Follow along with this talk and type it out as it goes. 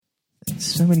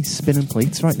So many spinning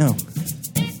plates right now.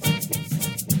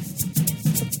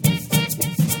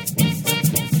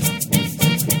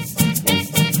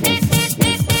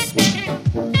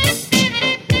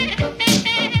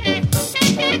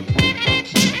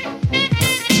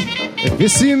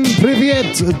 Всем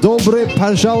привет, добре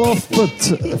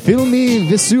пожаловать, filmy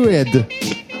visued.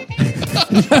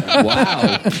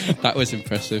 Wow, that was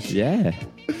impressive. Yeah.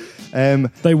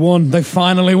 They won. They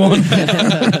finally won.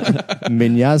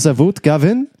 Меня зовут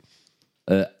Gavin.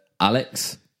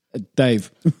 Alex. Dave.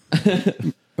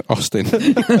 Austin.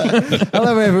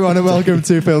 Hello, everyone, and welcome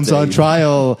to Films on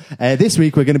Trial. This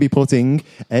week, we're going to be putting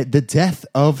The Death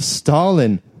of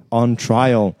Stalin on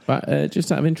trial. But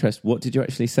just out of interest, what did you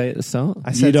actually say at the start?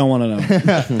 You don't want to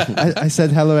know. I said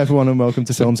hello, everyone, and welcome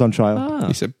to Films on Trial.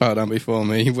 He said, bow down before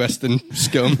me, Western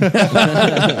scum.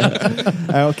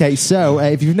 Okay, so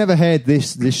if you've never heard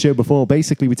this show before,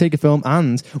 basically we take a film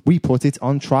and we put it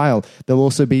on trial. There'll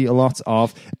also be a lot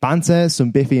of banter,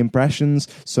 some biffy impressions,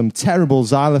 some terrible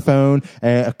xylophone,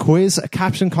 a quiz, a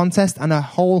caption contest, and a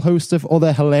whole host of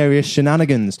other hilarious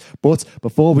shenanigans. But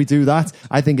before we do that,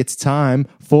 I think it's time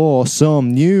for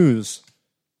some news.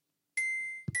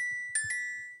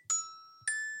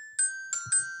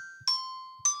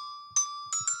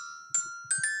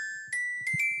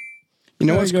 You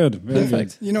know Very what's good. Very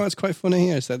good. You know what's quite funny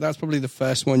here is that's probably the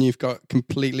first one you've got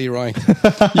completely right.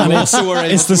 You also were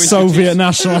able It's the to Soviet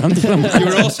national anthem. You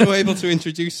were also able to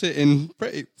introduce it in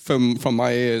pretty, from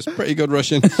my ears, pretty good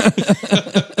Russian.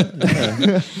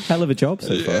 Hell of a job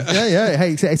so far. Yeah.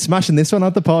 Hey, it's smashing this one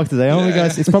out the park today, aren't we,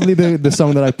 guys? It's probably the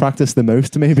song that I practiced the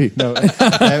most, maybe. No.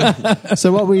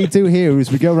 So what we do here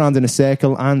is we go around in a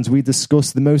circle and we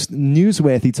discuss the most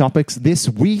newsworthy topics this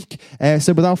week.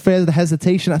 So without further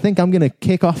hesitation, I think I'm going to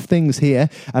kick off things here,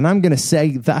 and I'm going to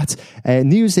say that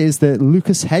news is that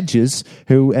Lucas Hedges,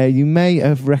 who you may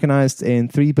have recognised in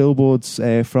 3 Billboards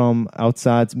from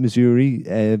outside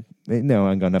Missouri. No,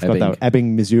 hang on, I've got that.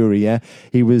 Ebbing, Missouri, yeah.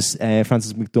 He was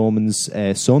Frances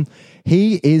McDormand's son.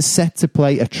 He is set to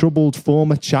play a troubled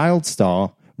former child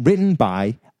star written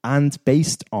by and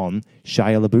based on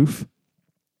Shia LaBeouf.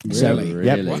 Really?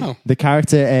 Yep. Wow. The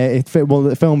character,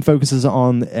 the film focuses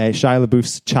on Shia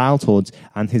LaBeouf's childhood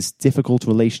and his difficult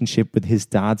relationship with his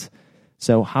dad.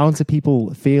 So how do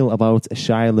people feel about a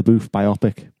Shia LaBeouf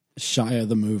biopic? Shia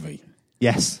the movie.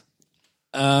 Yes.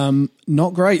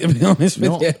 Not great, to be honest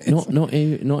with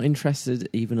you. Not interested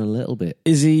even a little bit.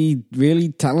 Is he really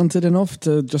talented enough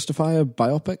to justify a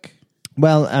biopic?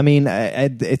 Well, I mean,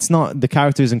 it's not, the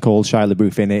character isn't called Shia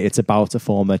LaBeouf in it. It's about a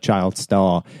former child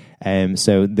star.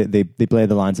 So they blur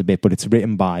the lines a bit, but it's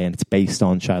written by and it's based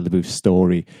on Shia LaBeouf's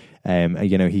story.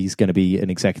 He's going to be an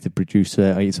executive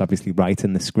producer. He's obviously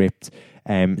writing the script.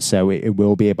 So it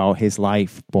will be about his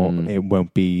life, but it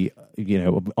won't be,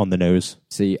 on the nose.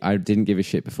 See, I didn't give a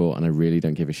shit before, and I really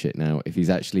don't give a shit now. If he's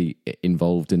actually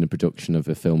involved in the production of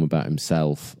a film about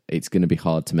himself, it's going to be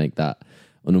hard to make that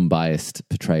an unbiased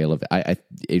portrayal of it.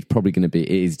 It's probably going to be,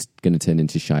 it is going to turn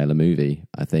into Shia LaBeouf movie,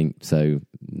 I think. So,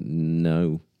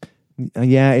 no.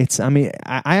 Yeah,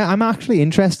 I'm actually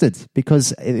interested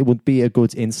because it would be a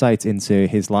good insight into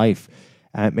his life.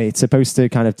 It's supposed to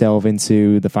kind of delve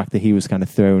into the fact that he was kind of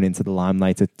thrown into the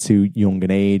limelight at too young an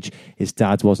age. His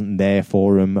dad wasn't there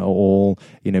for him at all.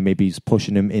 Maybe he's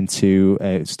pushing him into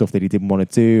stuff that he didn't want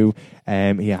to do.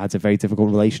 He had a very difficult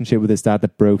relationship with his dad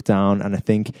that broke down. And I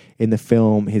think in the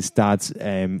film, his dad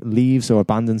leaves or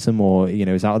abandons him or,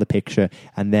 is out of the picture.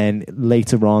 And then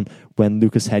later on, when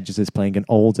Lucas Hedges is playing an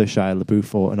older Shia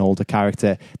LaBeouf or an older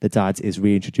character, the dad is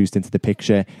reintroduced into the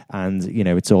picture. And,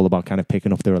 it's all about kind of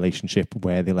picking up the relationship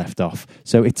where they left off.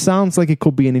 So it sounds like it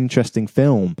could be an interesting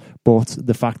film, but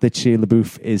the fact that Shia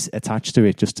LaBeouf is attached to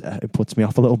it just it puts me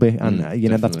off a little bit. And,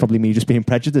 that's probably me just being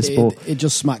prejudiced. But It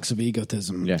just smacks of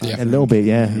egotism. Yeah. a little bit,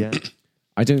 yeah.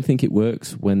 I don't think it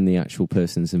works when the actual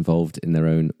person's involved in their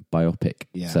own biopic.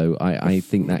 Yeah. So I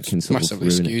think that can sort of Massively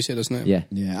ruin skews it, doesn't it? Yeah.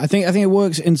 Yeah, I think it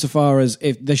works insofar as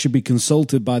if they should be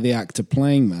consulted by the actor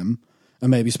playing them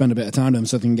and maybe spend a bit of time with them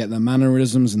so they can get their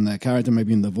mannerisms and their character,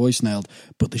 maybe in their voice nailed,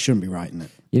 but they shouldn't be writing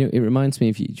it. It reminds me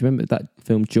of, do you remember that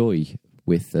film Joy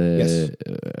with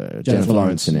Jennifer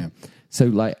Lawrence in it? Yeah.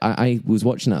 So, I was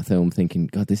watching that film thinking,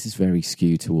 God, this is very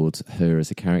skewed towards her as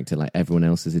a character. Like, everyone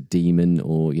else is a demon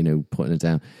or, putting her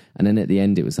down. And then at the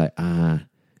end, it was like,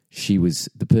 she was,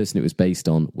 the person it was based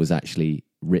on was actually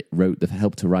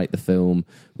helped to write the film,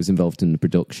 was involved in the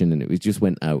production, and it just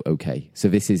went out okay. So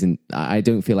this isn't, I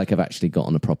don't feel like I've actually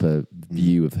gotten a proper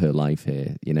view of her life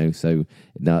here, so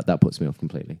that puts me off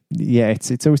completely. Yeah,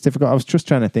 it's always difficult. I was just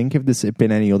trying to think if there's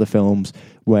been any other films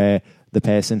where the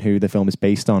person who the film is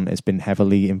based on, has been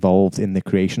heavily involved in the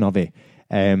creation of it.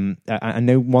 I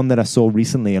know one that I saw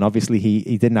recently, and obviously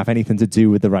he didn't have anything to do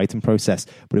with the writing process,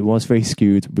 but it was very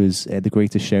skewed, was The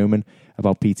Greatest Showman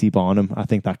about P.T. Barnum. I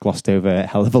think that glossed over a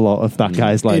hell of a lot of that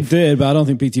guy's life. It did, but I don't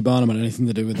think P.T. Barnum had anything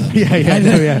to do with that. Yeah.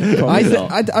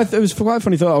 It was quite a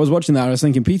funny thought. I was watching that, I was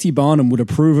thinking P.T. Barnum would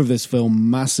approve of this film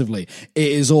massively.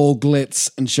 It is all glitz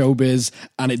and showbiz,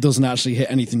 and it doesn't actually hit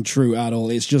anything true at all.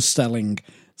 It's just selling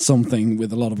something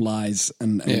with a lot of lies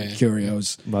and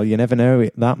curios. Well, you never know.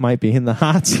 That might be in the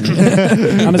hat.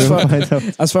 And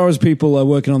as far as people are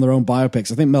working on their own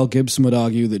biopics, I think Mel Gibson would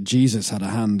argue that Jesus had a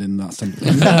hand in that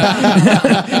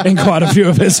in quite a few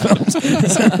of his films.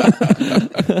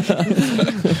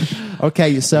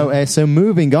 Okay, so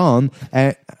moving on.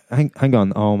 Hang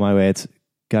on. Oh, my word.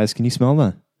 Guys, can you smell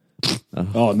that?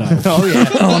 Oh, no. Oh, yeah.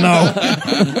 Oh,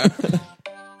 no.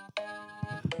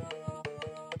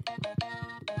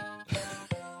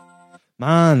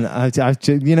 Man,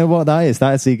 you know what that is?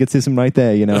 That's egotism right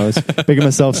there. You know, I was bigging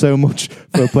myself so much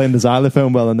for playing the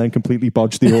xylophone well and then completely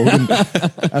bodged the organ.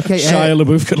 Okay, Shia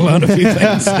LaBeouf could learn a few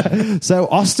things. So,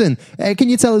 Austin, can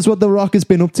you tell us what The Rock has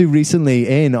been up to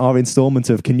recently in our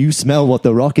installment of Can You Smell What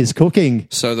The Rock Is Cooking?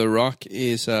 So The Rock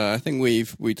is, I think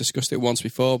we discussed it once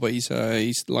before, but he's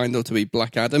lined up to be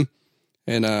Black Adam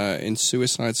in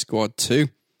Suicide Squad 2.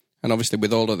 And obviously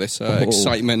with all of this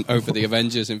excitement over the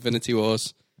Avengers Infinity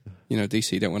Wars, you know,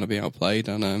 DC don't want to be outplayed,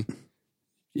 and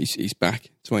he's back.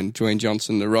 Dwayne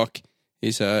Johnson, The Rock,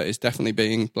 is definitely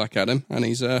being Black Adam, and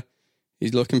he's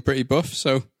looking pretty buff.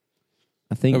 So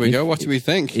I think there we go. What do we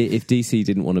think? If DC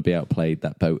didn't want to be outplayed,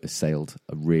 that boat has sailed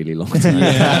a really long time.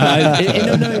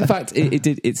 In fact, it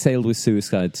did. It sailed with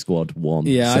Suicide Squad 1.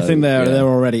 Yeah, so, I think they're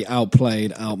already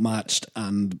outplayed, outmatched,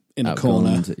 and in a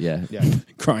corner,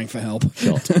 crying for help.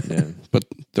 Shot. Yeah. But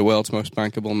the world's most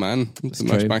bankable man, most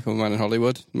bankable man in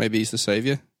Hollywood, maybe he's the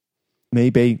savior.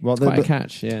 Maybe. Well, quite a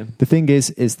catch, yeah. The thing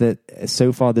is that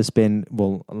so far there's been,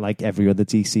 well, like every other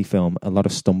DC film, a lot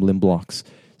of stumbling blocks.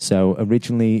 So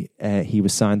originally he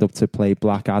was signed up to play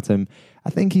Black Adam. I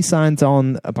think he signed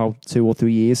on about 2 or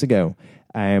 3 years ago.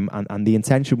 And the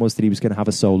intention was that he was going to have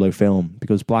a solo film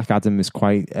because Black Adam is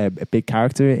quite a big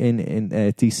character in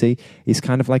DC. He's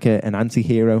kind of like an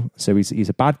anti-hero. So he's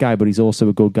a bad guy, but he's also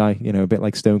a good guy, you know, a bit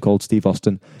like Stone Cold Steve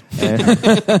Austin.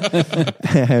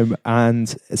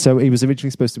 And so he was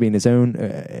originally supposed to be in his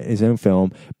own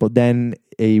film, but then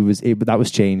that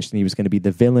was changed and he was going to be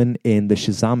the villain in the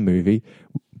Shazam movie.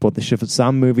 But the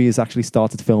Shazam movie has actually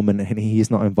started filming and he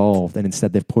is not involved. And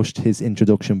instead they've pushed his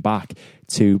introduction back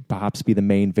to perhaps be the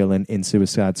main villain in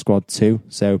Suicide Squad 2.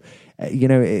 So, you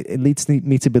know, it leads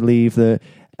me to believe that,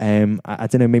 I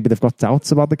don't know, maybe they've got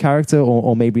doubts about the character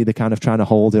or maybe they're kind of trying to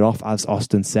hold it off, as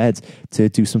Austin said, to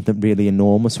do something really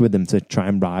enormous with him to try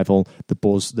and rival the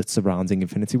buzz that's surrounding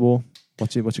Infinity War.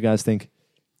 What you guys think?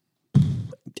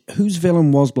 Whose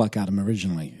villain was Black Adam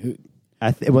originally?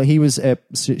 Well, he was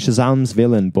Shazam's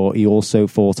villain, but he also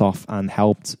fought off and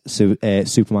helped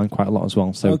Superman quite a lot as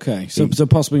well. So okay, so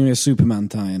possibly a Superman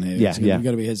tie-in here. Yeah, It's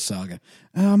got to be his saga.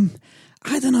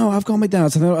 I don't know. I've got my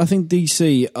doubts. I think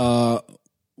DC are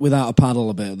without a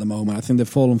paddle a bit at the moment. I think they've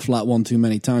fallen flat one too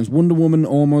many times. Wonder Woman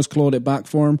almost clawed it back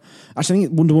for him. Actually, I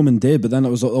think Wonder Woman did, but then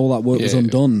it was all that work was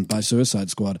undone by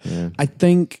Suicide Squad. Yeah. I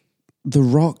think The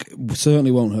Rock certainly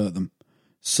won't hurt them.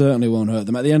 Certainly won't hurt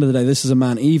them. At the end of the day, this is a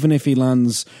man, even if he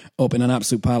lands up in an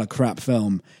absolute pile of crap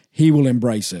film, he will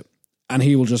embrace it. And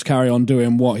he will just carry on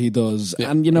doing what he does. Yeah.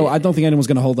 And, you know, I don't think anyone's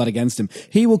going to hold that against him.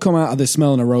 He will come out of this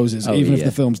smelling of roses, even if the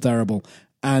film's terrible.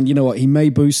 And you know what? He may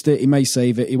boost it, he may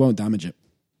save it, he won't damage it.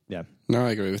 Yeah. No,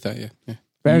 I agree with that, yeah.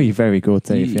 Very, very good,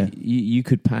 Dave. You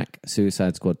could pack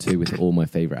Suicide Squad 2 with all my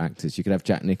favourite actors. You could have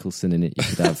Jack Nicholson in it. You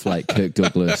could have like Kirk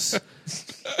Douglas.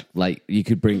 Like you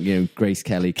could bring, you know, Grace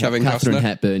Kelly, Katharine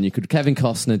Hepburn. You could Kevin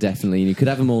Costner definitely, and you could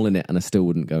have them all in it. And I still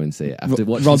wouldn't go and see it after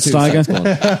watching Rod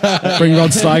Steiger. Bring Rod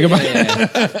Steiger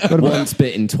back. Once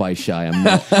bitten, twice shy.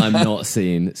 I'm not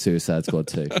seeing Suicide Squad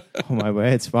 2. Oh my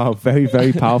words! Wow, very,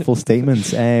 very powerful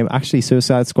statements. Actually,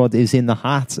 Suicide Squad is in the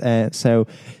hat. So.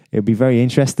 It'll be very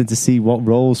interesting to see what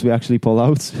roles we actually pull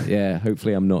out. Yeah,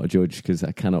 hopefully I'm not a judge because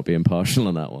I cannot be impartial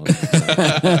on that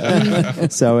one.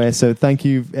 So thank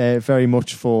you very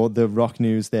much for the Rock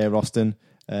news there, Austin.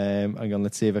 Hang on,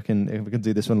 let's see if we can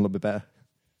do this one a little bit better.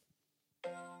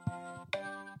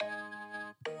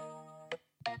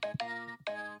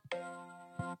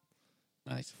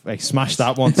 Nice. Hey, smash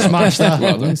that one. Smash that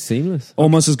one. Well, seamless.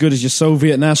 Almost as good as your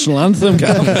Soviet national anthem.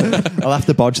 I'll have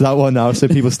to bodge that one now so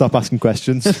people stop asking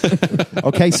questions.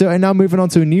 Okay, so and now moving on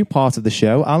to a new part of the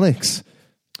show, Alex.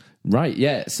 Right,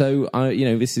 yeah. So, you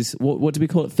know, this is, what do we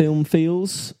call it? Film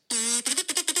feels?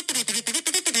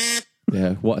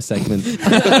 Yeah, what a segment.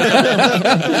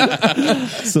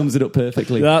 Sums it up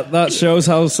perfectly. That shows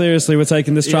how seriously we're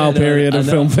taking this trial period of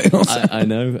film fields. I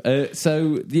know.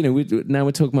 So, now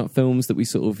we're talking about films that we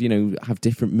sort of, have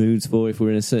different moods for. If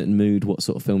we're in a certain mood, what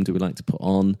sort of film do we like to put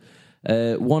on?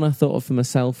 One I thought of for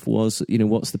myself was,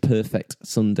 what's the perfect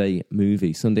Sunday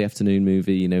afternoon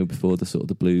movie, before the sort of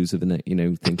the blues of it,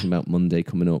 thinking about Monday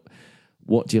coming up.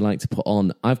 What do you like to put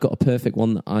on? I've got a perfect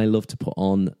one that I love to put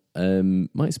on.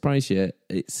 Might surprise you.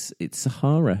 It's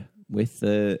Sahara with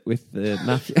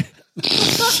Matthew.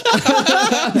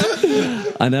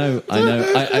 I know.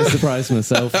 I surprised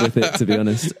myself with it, to be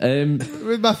honest.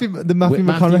 With Matthew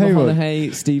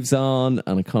McConaughey, Steve Zahn,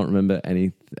 and I can't remember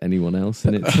anyone else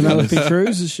in it. Penelope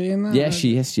Cruz, is she in that? Yeah,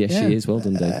 she is. Well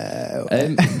done, Dave.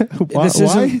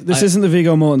 This isn't the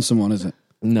Viggo Mortensen one, is it?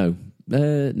 No.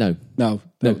 No.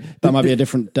 That might be a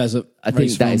different desert. I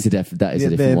think that is a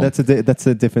different one. That's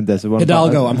a different desert one.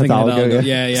 Hidalgo. I'm thinking Hidalgo.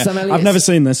 Yeah. I've never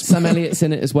seen this. Sam Elliott's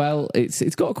in it as well.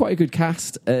 It's got quite a good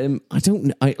cast. I'd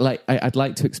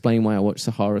like to explain why I watch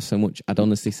Sahara so much. I'd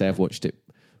honestly say I've watched it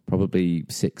probably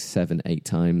 6, 7, 8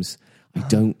 times. I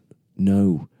don't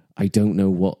know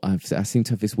what I seem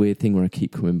to have this weird thing where I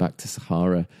keep coming back to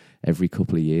Sahara every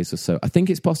couple of years or so. I think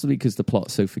it's possibly because the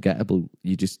plot's so forgettable.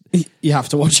 You have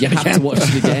to watch it again. You have to watch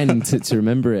it again to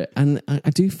remember it. And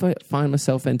I do find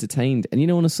myself entertained.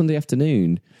 And on a Sunday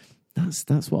afternoon,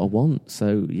 that's what I want.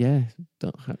 So yeah,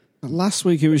 last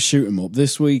week it was Shoot 'em Up.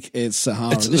 This week it's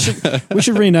Sahara. We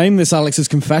should rename this Alex's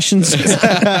Confessions.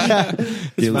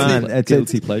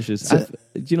 Guilty pleasures. Do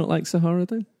you not like Sahara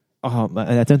then? Oh,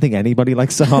 man, I don't think anybody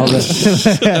likes Sahara.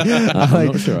 I'm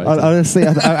not sure. Honestly,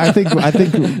 I think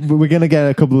we're going to get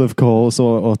a couple of calls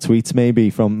or tweets maybe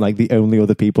from like the only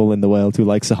other people in the world who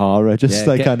like Sahara. Do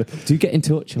get in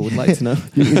touch. I would like to know.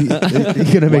 You're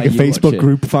going to make a Facebook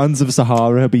group, fans of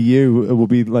Sahara. It'll be you. It will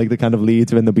be like the kind of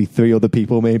leader, and there'll be 3 other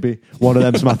people maybe. One of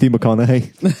them's Matthew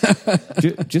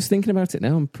McConaughey. Just thinking about it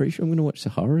now, I'm pretty sure I'm going to watch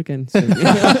Sahara again. So.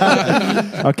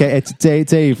 Okay, it's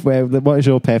Dave. What is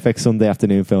your perfect Sunday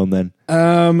afternoon film then?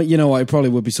 You know what? It probably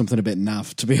would be something a bit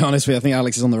naff, to be honest with you. I think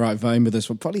Alex is on the right vein with this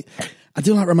one. Probably, I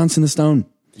do like Romancing the Stone.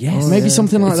 Yes, maybe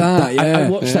something like that. Yeah, I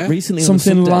watched that recently.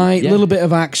 Something light, a little bit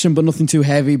of action, but nothing too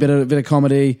heavy. Bit of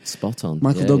comedy. Spot on.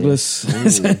 Michael Douglas.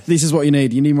 This is what you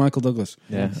need. You need Michael Douglas.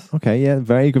 Yeah. Okay. Yeah.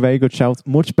 Very good shout.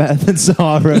 Much better than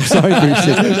Sahara. I'm sorry,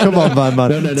 Bruce. Come on, man.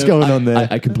 No, what's going on there?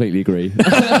 I completely agree.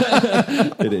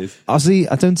 It is.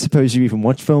 Ozzy, I don't suppose you even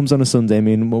watch films on a Sunday. I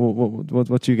mean,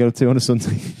 what do you go to on a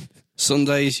Sunday?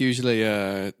 Sundays usually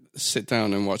sit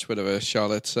down and watch whatever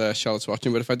Charlotte's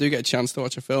watching. But if I do get a chance to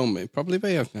watch a film, it'd probably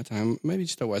be maybe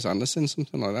just a Wes Anderson,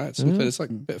 something like that. Something it's like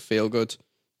a bit feel good,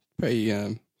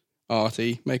 pretty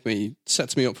arty.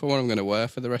 Sets me up for what I'm going to wear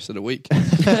for the rest of the week.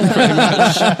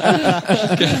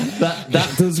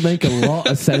 That does make a lot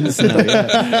of sense now.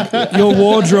 Yeah. Your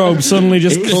wardrobe suddenly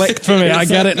just clicked for me. I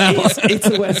get it now. It's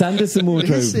a Wes Anderson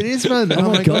wardrobe. It is, man. Oh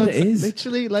my God, it is.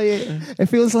 Literally, it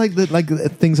feels like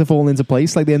things have fallen into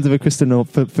place, like the end of a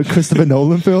Christopher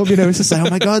Nolan film. It's just like, oh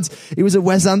my God, it was a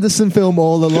Wes Anderson film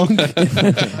all along.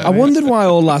 I wondered why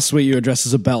all last week you were dressed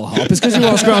as a bellhop. It's because you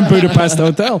watched Grand Budapest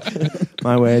Hotel.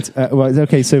 My word.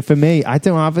 Okay, so for me, I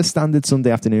don't have a standard Sunday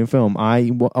afternoon film.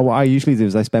 What I usually do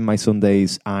is I spend my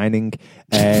Sundays ironing,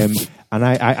 and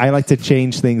I like to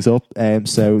change things up.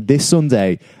 So this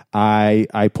Sunday,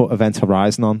 I put Event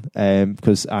Horizon on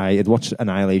because I had watched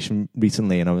Annihilation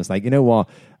recently, and I was like, you know what,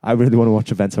 I really want to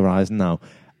watch Event Horizon now.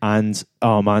 And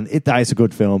oh man, that is a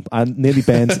good film. I nearly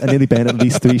burned at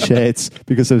least 3 shirts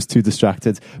because I was too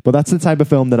distracted. But that's the type of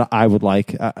film that I would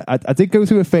like. I did go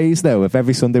through a phase though of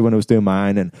every Sunday when I was doing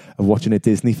mine and of watching a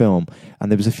Disney film,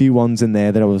 and there was a few ones in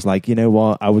there that I was like, you know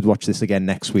what, I would watch this again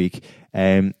next week.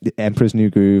 The Emperor's New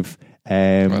Groove.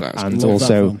 And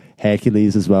also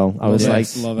Hercules as well. I was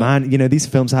man, these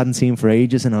films I hadn't seen for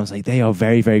ages, and I was like, they are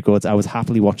very, very good. I would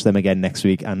happily watch them again next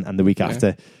week and the week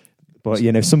after. But,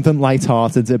 something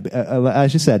light-hearted,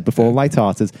 as you said before,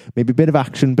 light-hearted, maybe a bit of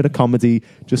action, bit of comedy,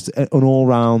 just an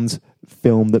all-round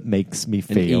film that makes me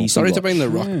feel. Sorry to bring The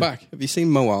Rock back. Have you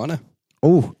seen Moana?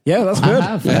 Oh, yeah, that's good.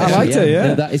 I liked it, yeah.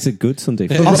 No, that is a good Sunday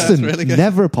film. Austin, really good.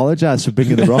 Never apologise for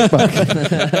bringing The Rock back.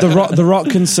 The Rock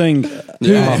can sing.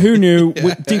 Who knew?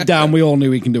 Deep down, we all knew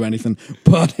he can do anything,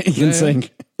 but he can sing.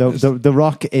 The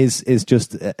Rock is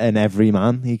just an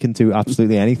everyman. He can do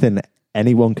absolutely anything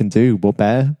anyone can do, but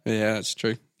better. Yeah, that's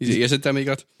true. He is a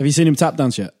demigod. Have you seen him tap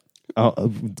dance yet?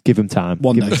 Oh, give him time.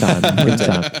 Give him time.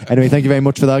 Anyway, thank you very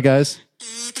much for that, guys.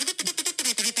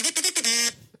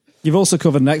 You've also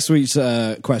covered next week's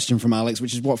question from Alex,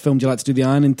 which is what film do you like to do the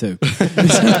ironing to?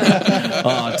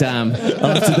 Oh, damn.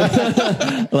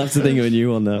 I'll have to think of a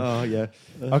new one, though. Oh, yeah.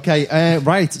 Okay,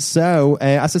 right. So,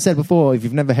 as I said before, if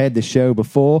you've never heard this show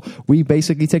before, we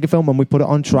basically take a film and we put it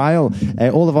on trial.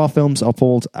 All of our films are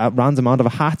pulled at random out of a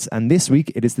hat, and this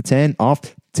week it is the turn of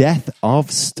Death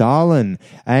of Stalin.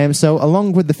 So,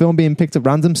 along with the film being picked at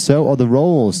random, so are the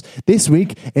roles. This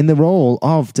week, in the role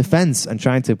of defense and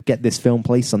trying to get this film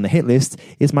placed on the hit list,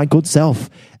 is my good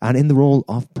self. And in the role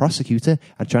of prosecutor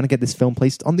and trying to get this film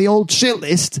placed on the old shit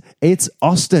list, it's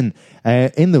Austin.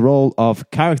 In the role of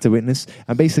character witness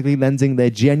and basically lending their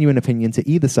genuine opinion to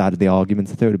either side of the argument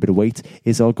to throw it a bit of weight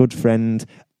is our good friend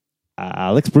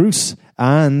Alex Bruce.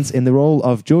 And in the role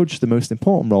of judge, the most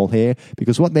important role here,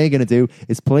 because what they're going to do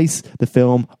is place the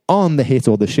film on the hit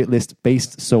or the shit list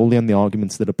based solely on the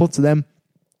arguments that are put to them,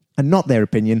 and not their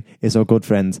opinion, is our good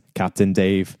friend Captain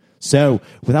Dave. So,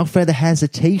 without further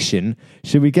hesitation,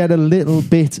 should we get a little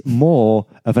bit more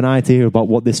of an idea about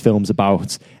what this film's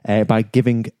about by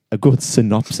giving a good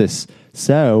synopsis?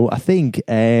 So, I think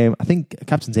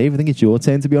Captain Dave, I think it's your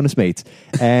turn, to be honest, mate.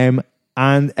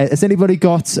 And has anybody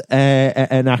got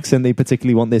an accent they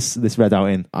particularly want this read out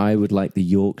in? I would like the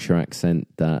Yorkshire accent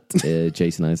that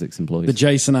Jason Isaacs employs. The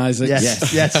Jason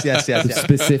Isaacs. Yes.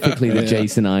 Specifically the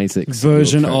Jason Isaacs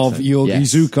version Yorkshire of accent. Georgy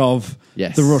Yes. Zhukov,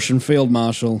 Yes. the Russian field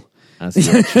marshal. As a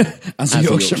Yorkshire. As a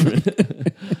Yorkshireman.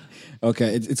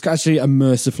 Okay, it's actually a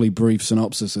mercifully brief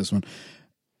synopsis, this one.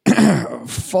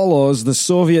 Follows the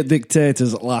Soviet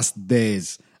dictator's last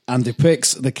days and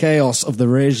depicts the chaos of the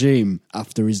regime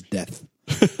after his death.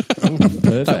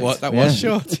 Perfect. That was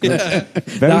short. Yeah.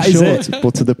 Very That is short, it.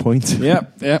 but to the point.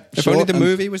 Yep. If only the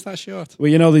movie was that short. Well,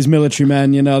 you know these military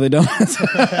men, you know, they don't... Getting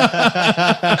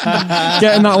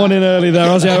that one in early there,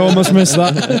 Ozzy, I almost missed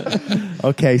that.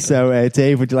 Okay, so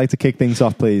Dave, would you like to kick things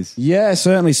off, please? Yeah,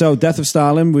 certainly. So, Death of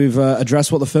Stalin, we've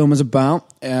addressed what the film is about.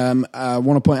 I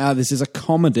want to point out this is a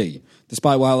comedy.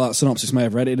 Despite while that synopsis may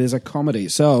have read, it is a comedy.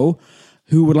 So,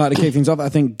 who would like to kick things off? I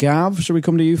think, Gav, should we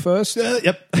come to you first?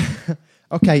 Yep.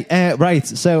 Okay, right.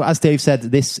 So, as Dave said,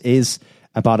 this is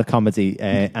about a comedy,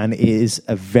 and it is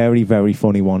a very, very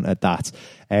funny one at that.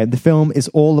 The film is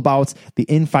all about the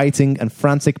infighting and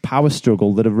frantic power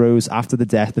struggle that arose after the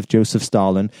death of Joseph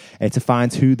Stalin to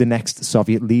find who the next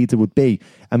Soviet leader would be.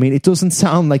 I mean, it doesn't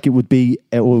sound like it would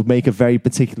make a very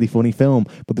particularly funny film,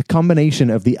 but the combination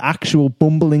of the actual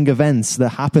bumbling events that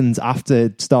happened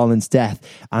after Stalin's death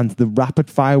and the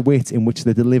rapid-fire wit in which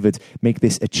they're delivered make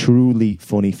this a truly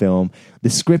funny film. The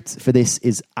script for this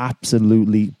is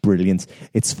absolutely brilliant.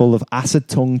 It's full of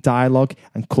acid-tongue dialogue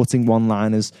and cutting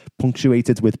one-liners,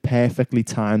 punctuated with perfectly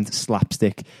timed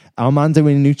slapstick. Armando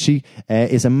Iannucci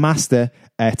is a master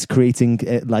at creating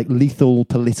lethal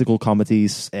political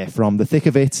comedies, from The Thick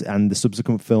of It and the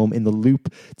subsequent film In the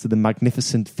Loop to The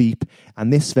Magnificent Veep,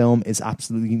 and this film is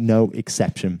absolutely no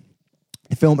exception.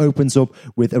 The film opens up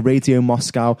with a Radio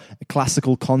Moscow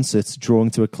classical concert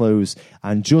drawing to a close,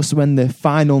 and just when the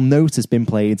final note has been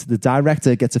played, the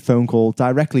director gets a phone call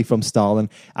directly from Stalin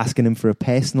asking him for a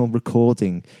personal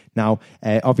recording. Now,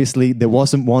 obviously, there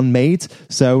wasn't one made,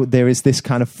 so there is this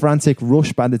kind of frantic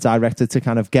rush by the director to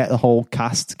kind of get the whole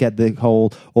cast, get the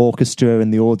whole orchestra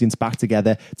and the audience back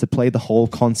together to play the whole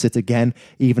concert again,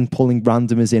 even pulling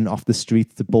randomers in off the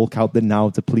street to bulk out the now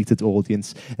depleted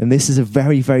audience. And this is a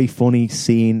very, very funny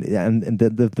scene, and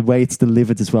the way it's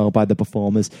delivered as well by the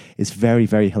performers is very,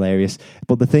 very hilarious.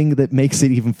 But the thing that makes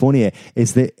it even funnier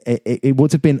is that it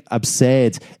would have been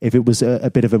absurd if it was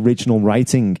a bit of original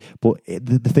writing, but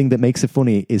the thing that makes it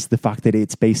funny is the fact that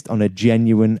it's based on a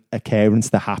genuine occurrence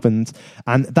that happened.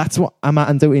 And that's what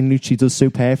Armando Iannucci does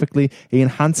so perfectly. He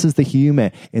enhances the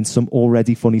humour in some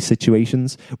already funny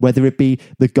situations, whether it be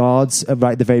the guards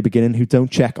right at the very beginning who don't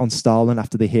check on Stalin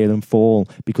after they hear him fall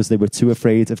because they were too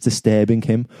afraid of disturbing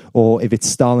him, or if it's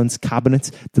Stalin's cabinet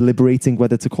deliberating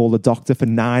whether to call a doctor for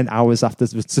 9 hours after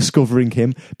discovering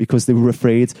him because they were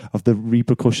afraid of the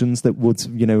repercussions that would,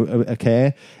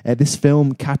 occur. This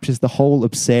film captures the whole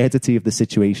absurdity of the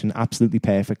situation absolutely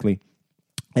perfectly.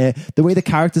 The way the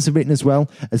characters are written as well,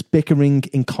 as bickering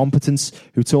incompetents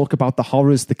who talk about the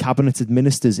horrors the cabinet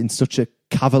administers in such a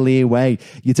cavalier way,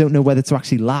 you don't know whether to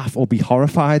actually laugh or be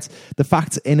horrified. The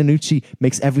fact that Iannucci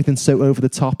makes everything so over the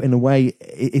top in a way,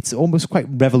 it's almost quite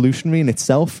revolutionary in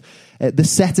itself. The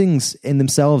settings in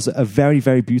themselves are very,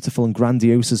 very beautiful and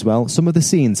grandiose as well. Some of the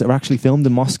scenes are actually filmed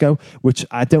in Moscow, which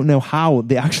I don't know how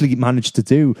they actually managed to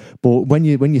do. But when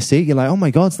you see it, you're like, oh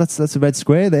my God, that's a red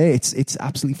square there. It's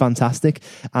absolutely fantastic.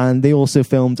 And they also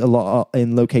filmed a lot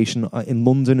in location in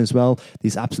London as well.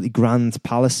 These absolutely grand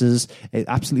palaces,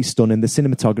 absolutely stunning. The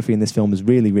cinematography in this film is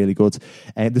really, really good.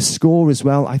 The score as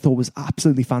well, I thought was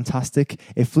absolutely fantastic.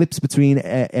 It flips between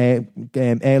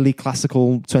early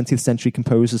classical 20th century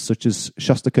composers such as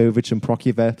Shostakovich and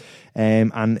Prokofiev,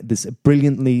 and there's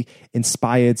brilliantly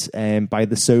inspired by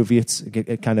the Soviet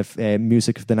kind of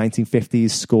music of the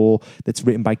 1950s score that's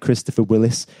written by Christopher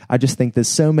Willis. I just think there's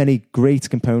so many great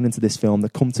components of this film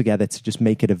that come together to just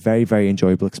make it a very, very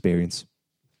enjoyable experience.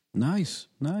 Nice.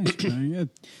 Very good.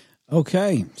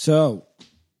 Okay, so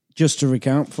just to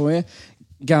recount for you,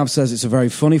 Gav says it's a very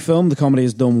funny film. The comedy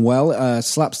is done well,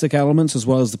 slapstick elements as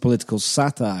well as the political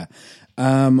satire.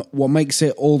 What makes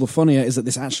it all the funnier is that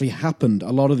this actually happened.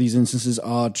 A lot of these instances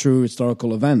are true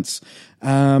historical events.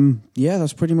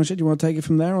 That's pretty much it. Do you want to take it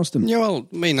from there, Austin? Yeah, well,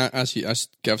 I mean, as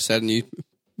Gav said, and you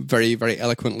very, very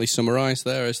eloquently summarised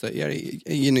there, is that,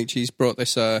 Iannucci's brought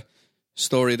this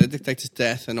story, the dictator's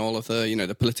death, and all of the,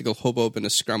 the political hubbub and the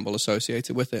scramble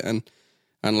associated with it.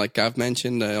 And like Gav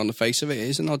mentioned, on the face of it, it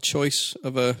is an odd choice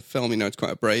of a film. It's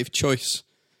quite a brave choice,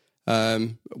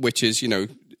 which is,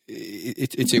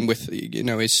 it's in with,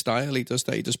 his style. He does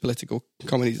that. He does political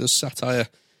comedy, he does satire.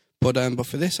 But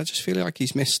for this, I just feel like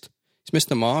he's missed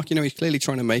the mark. He's clearly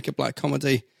trying to make a black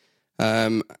comedy.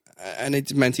 And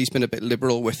it meant he's been a bit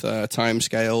liberal with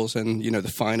timescales and,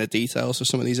 the finer details of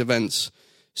some of these events.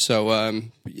 So,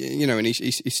 and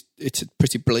it's a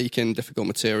pretty bleak and difficult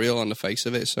material on the face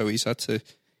of it. So he's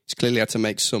clearly had to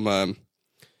make some,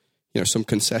 some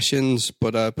concessions.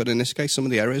 But in this case, some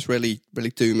of the errors really,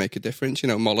 really do make a difference.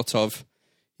 Molotov,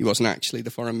 he wasn't actually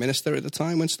the foreign minister at the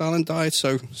time when Stalin died.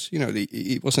 So,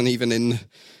 he wasn't even in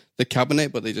the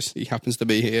cabinet, but he happens to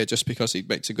be here just because he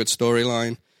makes a good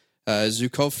storyline.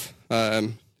 Zhukov,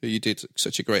 who you did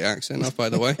such a great accent of, by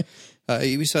the way,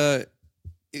 he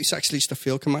was actually just a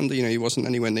field commander. He wasn't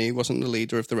anywhere near. He wasn't the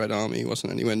leader of the Red Army. He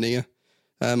wasn't anywhere near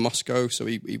Moscow, so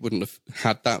he wouldn't have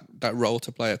had that role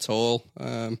to play at all.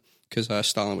 Because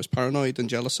Stalin was paranoid and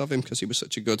jealous of him because he was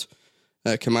such a good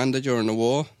commander during the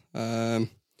war. So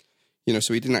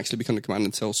he didn't actually become the commander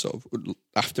until sort of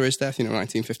after his death.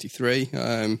 1953.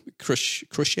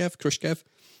 Khrushchev.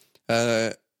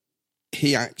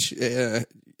 He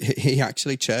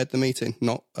actually chaired the meeting,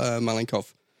 not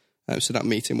Malenkov. So that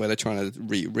meeting where they're trying to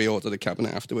reorder the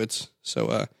cabinet afterwards.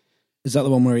 So is that the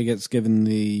one where he gets given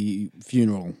the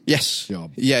funeral? Yes.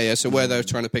 Job? Yeah. So where they're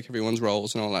trying to pick everyone's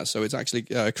roles and all that. So it's actually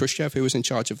Khrushchev who was in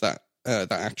charge of that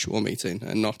actual meeting,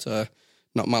 and not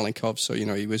Malenkov. So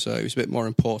he was a bit more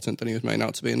important than he was made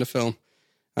out to be in the film.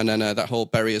 And then that whole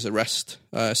Berier's arrest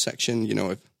section.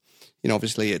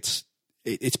 Obviously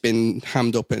it's been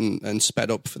hammed up and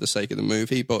sped up for the sake of the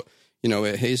movie, but.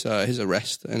 His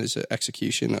arrest and his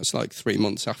execution, that's like 3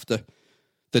 months after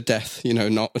the death,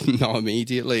 not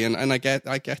immediately. And I get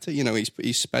it,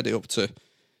 he's sped it up to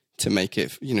make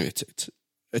it,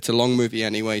 it's a long movie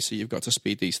anyway, so you've got to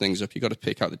speed these things up. You've got to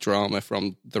pick out the drama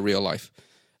from the real life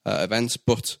events.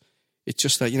 But it's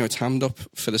just that, it's hammed up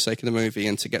for the sake of the movie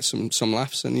and to get some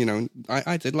laughs. And,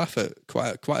 I did laugh at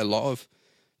quite a lot of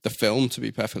the film, to be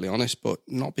perfectly honest, but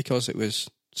not because it was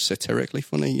satirically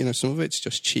funny. Some of it's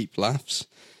just cheap laughs.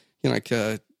 Like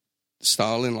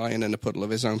Stalin lying in a puddle of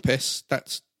his own piss.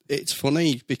 It's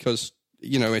funny because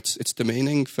it's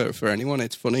demeaning for anyone.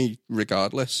 It's funny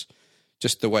regardless,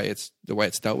 just the way it's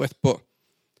dealt with. But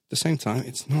at the same time,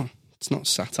 it's not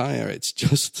satire. It's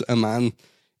just a man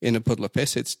in a puddle of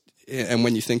piss. And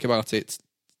when you think about it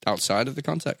outside of the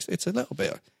context, it's a little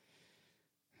bit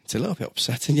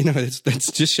upsetting.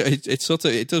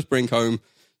 It does bring home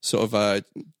sort of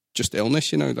just illness.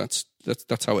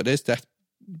 That's how it is. Death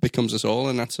becomes us all,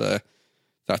 and that's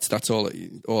all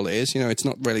it is. It's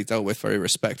not really dealt with very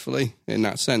respectfully in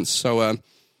that sense. So I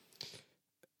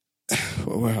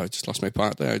just lost my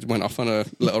part there. I went off on a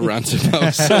little rant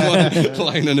about someone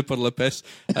lying in a puddle of piss.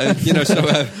 That's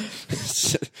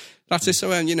it.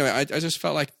 So I just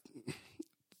felt like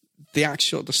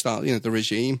the style, the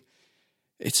regime.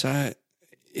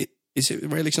 Is it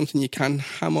really something you can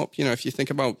ham up? If you think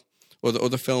about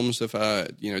other films of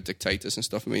dictators and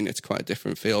stuff, I mean, it's quite a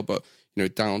different feel. But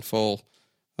Downfall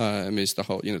is the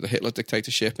whole the Hitler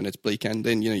dictatorship and its bleak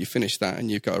ending. You finish that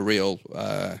and you've got a real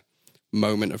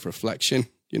moment of reflection.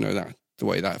 That the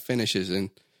way that finishes, and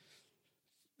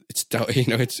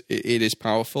it is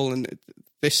powerful. And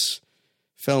this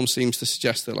film seems to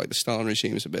suggest that the Stalin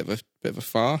regime is a bit of a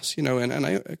farce, and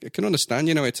I can understand,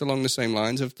 it's along the same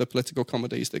lines of the political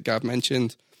comedies that Gav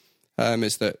mentioned,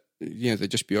 is that they're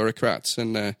just bureaucrats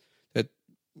and they're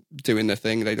doing their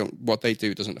thing. What they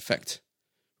do doesn't affect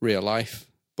real life,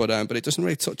 but it doesn't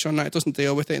really touch on that. It doesn't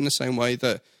deal with it in the same way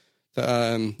that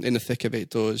In the Thick of It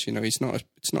does. It's not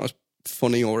as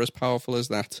funny or as powerful as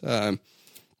that.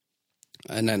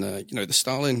 And then, the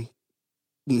Stalin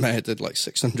murdered like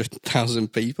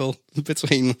 600,000 people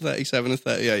between 37 and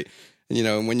 38. And,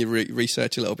 and when you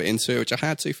research a little bit into it, which I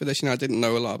had to for this, I didn't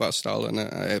know a lot about Stalin.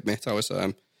 I admit I was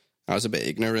a bit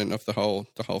ignorant of the whole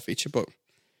feature, but it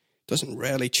doesn't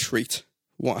really treat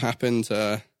what happened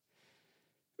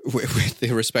with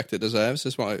the respect it deserves.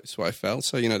 Is what I felt.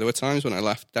 So, there were times when I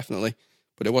laughed, definitely,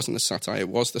 but it wasn't the satire. It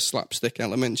was the slapstick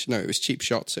element. It was cheap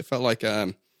shots. It felt like,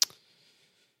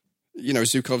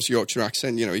 Zhukov's Yorkshire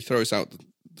accent. He throws out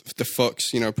the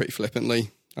fucks, pretty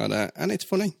flippantly, and it's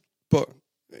funny, but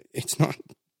it's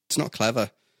not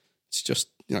clever. It's just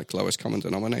lowest common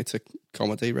denominator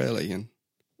comedy, really, and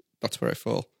that's where I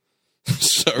fall.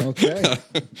 So, okay.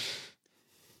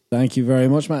 Thank you very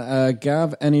much, Matt.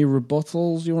 Gav, any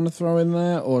rebuttals you want to throw in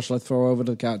there, or shall I throw over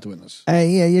to the character witness?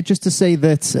 Yeah. Just to say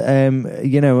that,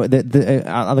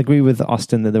 I'll agree with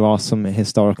Austin that there are some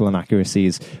historical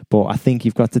inaccuracies, but I think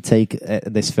you've got to take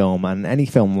this film and any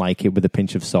film like it with a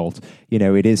pinch of salt.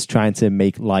 It is trying to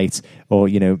make light or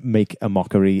make a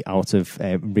mockery out of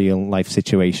real life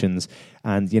situations.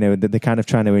 And, they're kind of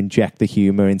trying to inject the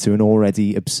humour into an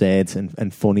already absurd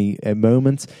and funny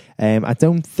moment. I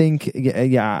don't think,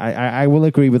 I will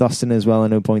agree with Austin as well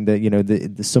on a point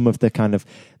that, some of the kind of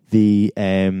the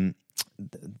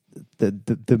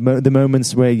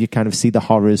moments where you kind of see the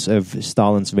horrors of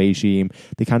Stalin's regime,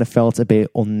 they kind of felt a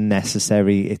bit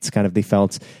unnecessary. It's kind of, they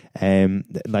felt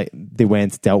like they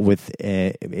weren't dealt with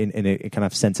in a kind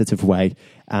of sensitive way.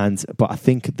 But I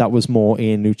think that was more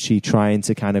Iannucci trying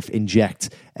to kind of inject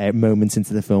moments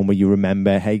into the film where you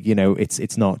remember, hey,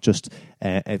 it's not just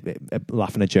a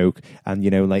laugh and a joke. And,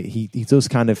 he does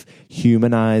kind of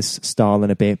humanize Stalin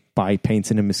a bit by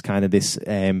painting him as kind of this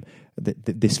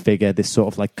this figure, this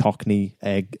sort of like Cockney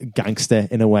gangster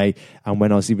in a way. And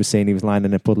when Ozzy was saying he was lying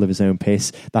in a puddle of his own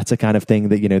piss, that's a kind of thing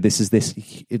that, this is this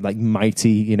like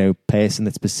mighty, person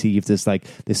that's perceived as like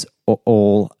this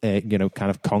all, kind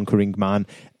of conquering man.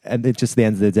 And just at the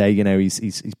end of the day,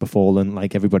 he's befallen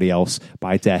like everybody else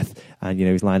by death, and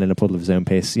he's lying in a puddle of his own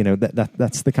piss.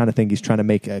 That's the kind of thing he's trying to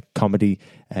make a comedy,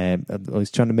 or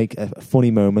he's trying to make a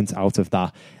funny moment out of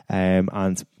that,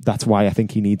 and that's why I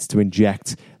think he needs to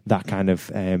inject that kind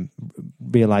of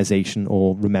realization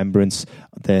or remembrance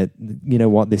that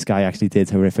what this guy actually did,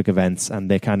 horrific events, and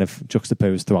they're kind of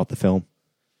juxtaposed throughout the film.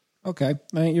 Okay,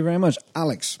 thank you very much,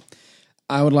 Alex.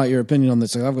 I would like your opinion on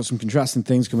this. I've got some contrasting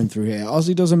things coming through here.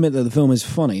 Ozzy does admit that the film is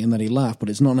funny and that he laughed, but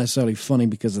it's not necessarily funny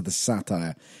because of the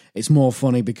satire. It's more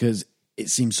funny because it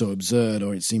seems so absurd,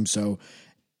 or it seems so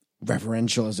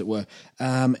reverential, as it were.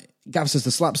 Gav says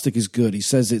the slapstick is good. He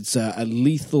says it's a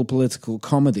lethal political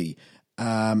comedy.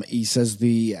 He says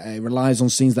it relies on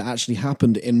scenes that actually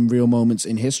happened in real moments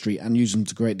in history and use them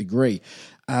to a great degree.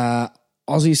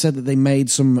 Ozzy said that they made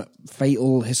some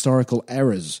fatal historical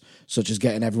errors, such as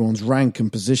getting everyone's rank and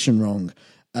position wrong,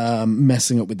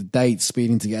 messing up with the dates,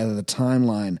 speeding together the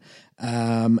timeline.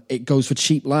 It goes for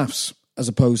cheap laughs as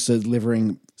opposed to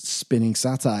delivering spinning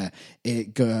satire.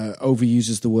 It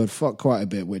overuses the word fuck quite a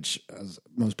bit, which, as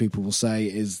most people will say,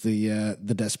 is the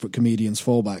desperate comedian's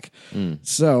fallback.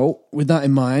 So, with that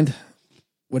in mind,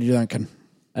 what are you thinking?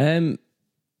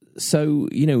 So,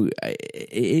 it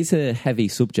is a heavy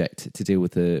subject to deal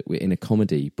with in a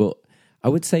comedy, but I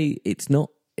would say it's not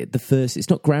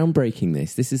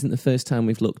groundbreaking. This isn't the first time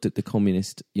we've looked at the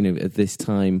communist, at this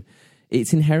time.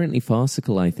 It's inherently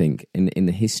farcical, I think, in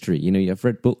the history. I've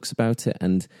read books about it,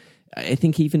 and I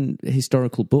think even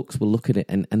historical books will look at it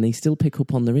and they still pick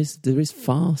up on there is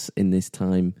farce in this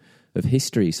time of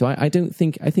history. So I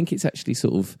think it's actually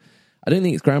sort of, I don't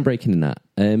think it's groundbreaking in that.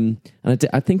 And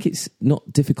I think it's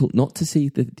not difficult not to see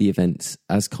the events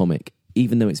as comic,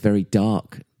 even though it's very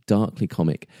darkly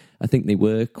comic. I think they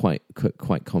were quite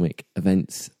comic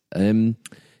events.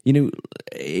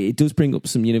 It does bring up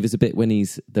some, there's a bit when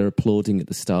they're applauding at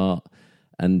the start,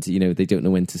 and, they don't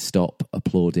know when to stop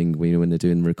applauding, when they're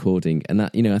doing the recording. And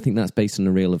that, I think that's based on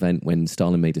a real event when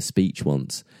Stalin made a speech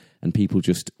once, and people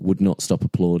just would not stop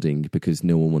applauding because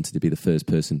no one wanted to be the first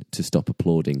person to stop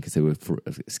applauding because they were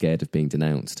scared of being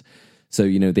denounced. So,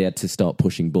 they had to start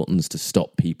pushing buttons to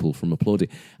stop people from applauding.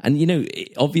 And,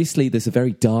 obviously there's a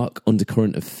very dark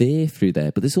undercurrent of fear through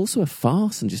there, but there's also a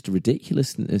farce and just a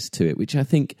ridiculousness to it, which I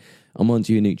think Armand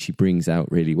Iannucci brings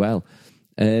out really well.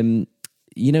 I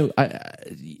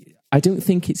don't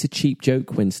think it's a cheap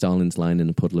joke when Stalin's lying in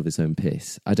a puddle of his own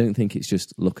piss. I don't think it's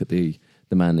just look at the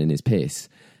man in his piss.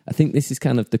 I think this is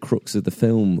kind of the crux of the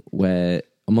film, where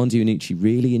Armand Iannucci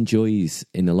really enjoys,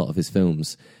 in a lot of his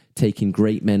films, taking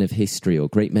great men of history or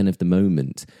great men of the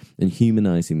moment and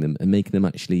humanizing them and making them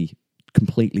actually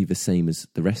completely the same as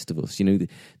the rest of us.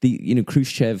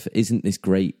 Khrushchev isn't this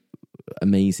great,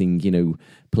 amazing,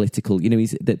 political.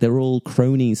 They're all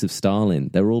cronies of Stalin.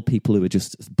 They're all people who are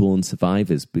just born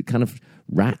survivors, but kind of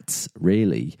rats,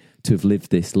 really, to have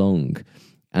lived this long.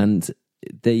 And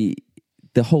the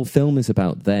whole film is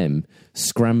about them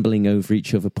scrambling over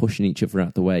each other, pushing each other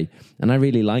out the way. And I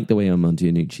really like the way Armando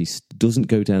Iannucci doesn't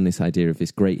go down this idea of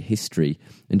this great history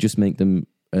and just make them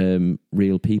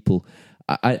real people.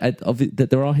 That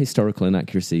there are historical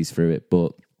inaccuracies through it,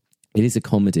 but it is a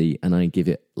comedy, and I give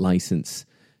it license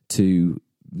to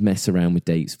mess around with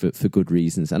dates for good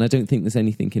reasons. And I don't think there's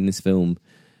anything in this film,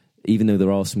 even though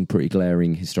there are some pretty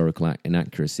glaring historical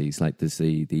inaccuracies, like there's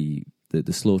the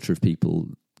slaughter of people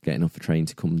getting off a train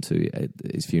to come to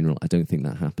his funeral. I don't think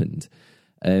that happened.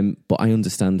 But I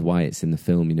understand why it's in the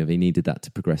film. They needed that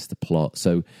to progress the plot.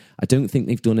 So I don't think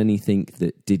they've done anything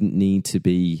that didn't need to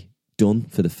be done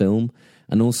for the film.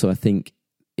 And also, I think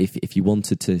if you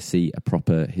wanted to see a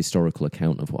proper historical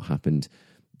account of what happened,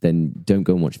 then don't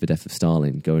go and watch The Death of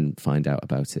Stalin. Go and find out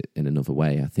about it in another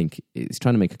way. I think it's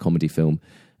trying to make a comedy film.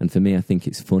 And for me, I think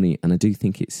it's funny, and I do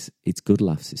think it's good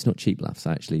laughs. It's not cheap laughs.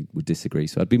 I actually would disagree.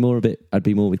 So I'd be more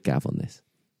with Gav on this.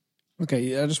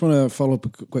 Okay, I just want to follow up a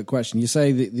quick question. You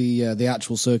say that the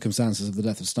actual circumstances of the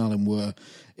death of Stalin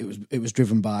it was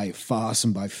driven by farce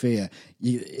and by fear.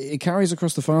 It carries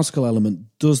across the farcical element.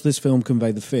 Does this film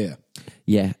convey the fear?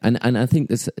 Yeah, and I think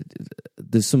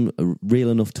there's some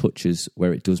real enough touches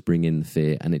where it does bring in the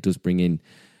fear, and it does bring in,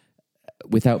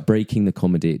 without breaking the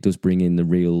comedy, it does bring in the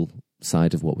real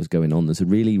side of what was going on. There's a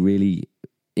really, really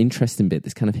interesting bit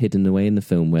that's kind of hidden away in the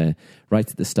film where right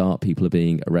at the start people are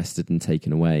being arrested and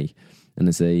taken away, and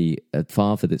there's a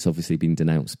father that's obviously been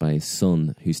denounced by his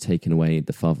son who's taken away.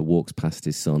 The father walks past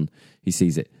his son, he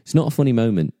sees it. It's not a funny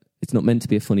moment. It's not meant to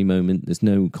be a funny moment. There's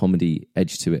no comedy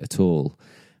edge to it at all.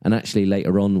 And actually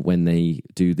later on, when they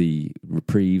do the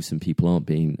reprieves and people aren't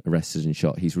being arrested and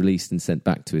shot, he's released and sent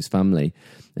back to his family.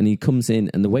 And he comes in,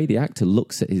 and the way the actor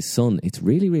looks at his son, it's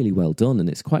really, really well done. And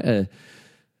it's quite an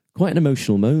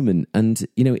emotional moment. And,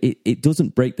 it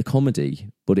doesn't break the comedy,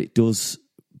 but it does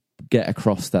get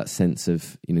across that sense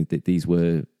of, that these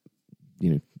were,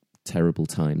 terrible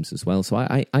times as well. So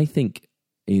I think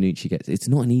Iannucci it's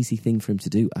not an easy thing for him to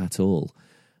do at all.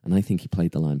 And I think he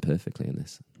played the line perfectly in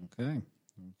this. Okay,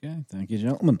 thank you,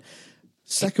 gentlemen.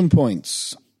 Second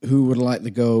points. Who would like to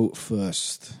go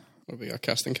first? What we got,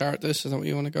 casting characters? Is that what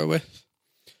you want to go with?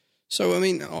 So, I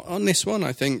mean, on this one,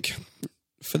 I think,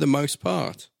 for the most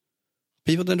part,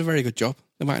 people did a very good job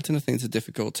of acting. I think it's a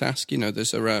difficult task.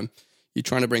 There's you're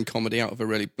trying to bring comedy out of a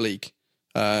really bleak,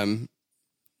 a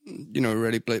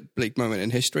really bleak moment in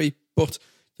history, but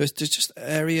there's just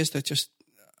areas that just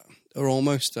are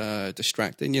almost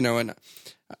distracting, and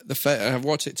I've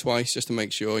watched it twice just to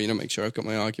make sure I've got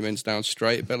my arguments down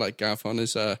straight, a bit like Gav on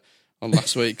his on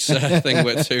last week's thing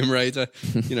with Tomb Raider,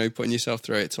 putting yourself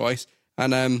through it twice,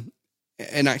 and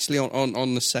actually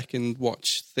on the second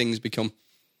watch things become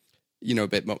a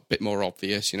bit more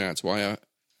obvious. That's why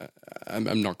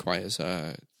I'm not quite as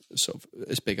sort of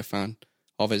as big a fan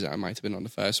of as I might have been on the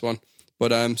first one.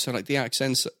 But so like the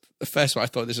accents, the first one I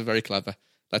thought this was very clever.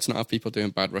 Let's not have people doing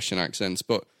bad Russian accents,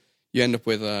 but you end up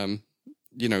with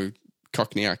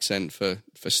Cockney accent for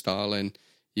Stalin.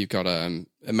 You've got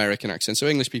American accent. So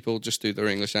English people just do their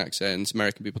English accents.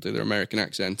 American people do their American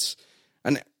accents,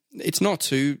 and it's not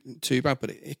too bad, but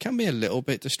it can be a little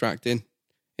bit distracting.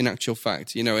 In actual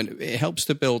fact, and it helps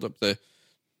to build up the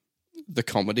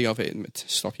comedy of it and to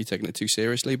stop you taking it too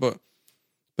seriously. But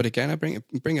again, I bring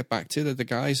it back to that the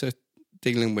guys are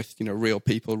dealing with real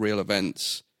people, real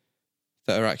events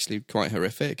that are actually quite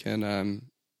horrific, and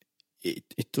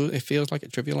it feels like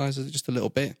it trivializes it just a little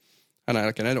bit. And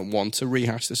I don't want to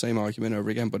rehash the same argument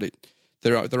over again, but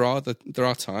there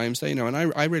are times there, and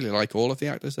I really like all of the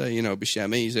actors there.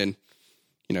 Buscemi's in.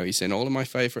 He's in all of my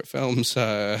favourite films.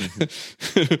 All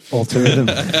two of them.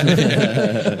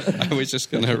 I was just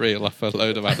going to reel off a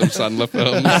load of Adam Sandler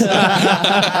films.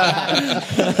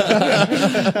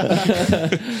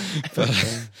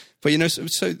 but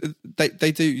so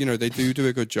they do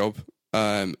a good job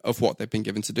of what they've been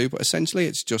given to do. But essentially,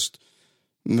 it's just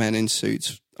men in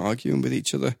suits arguing with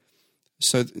each other.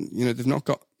 So there's not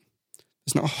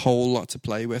a whole lot to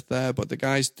play with there. But the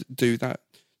guys do that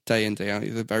day in, day out.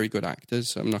 They're very good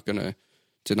actors. I'm not going to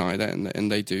deny that,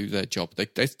 and they do their job. They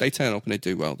turn up and they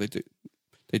do well. They do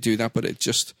that, but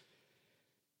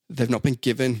they've not been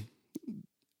given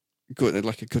a good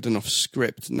enough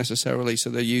script necessarily. So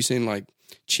they're using like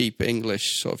cheap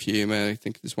English sort of humor. I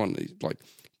think there's one like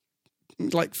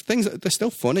like things they're still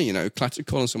funny, you know,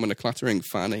 calling someone a clattering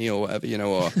fanny or whatever, you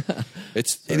know, or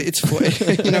it's funny,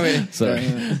 you know,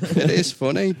 it is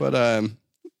funny, but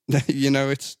you know,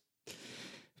 it's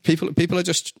people are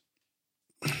just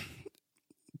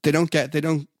they don't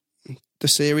the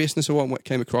seriousness of what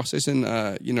came across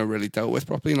isn't you know, really dealt with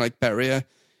properly. Like Beria,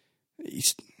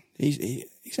 he's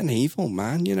an evil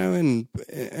man, you know, and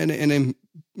in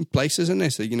places in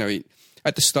this, you know,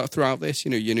 at the start throughout this,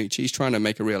 you know, Iannucci's trying to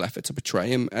make a real effort to portray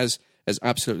him as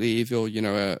absolutely evil, you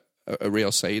know, a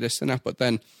real sadist and that. But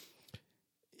then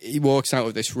he walks out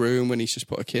of this room when he's just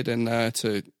put a kid in there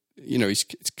to, you know, it's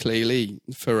clearly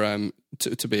for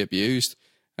to be abused,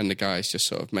 and the guys just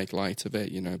sort of make light of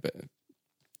it, you know, but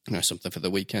you know, something for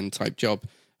the weekend type job,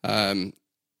 and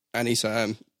he's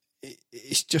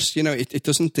it's just, you know, it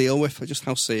doesn't deal with just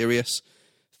how serious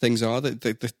things are.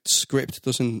 The script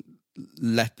doesn't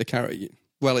let the character,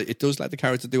 well, it does let the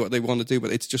character do what they want to do,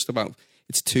 but it's just about,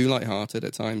 it's too lighthearted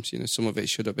at times. You know, some of it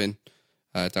should have been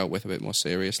dealt with a bit more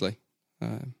seriously.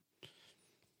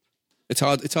 It's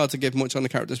hard to give much on the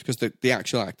characters because the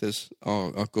actual actors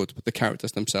are good, but the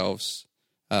characters themselves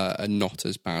are not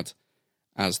as bad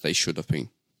as they should have been.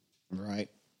 Right.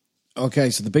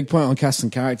 Okay, so the big point on cast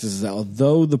and characters is that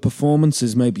although the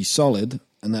performances may be solid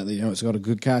and that, you know, it's got a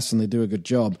good cast and they do a good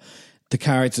job, the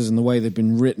characters and the way they've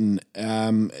been written,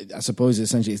 I suppose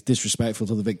essentially it's disrespectful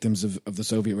to the victims of the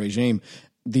Soviet regime.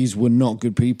 These were not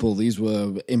good people. These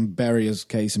were, in Beria's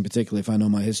case in particular, if I know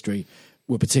my history,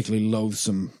 were particularly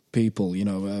loathsome people. You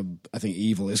know, I think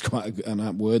evil is quite an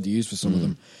apt word to use for some of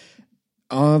them.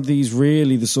 Are these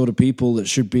really the sort of people that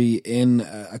should be in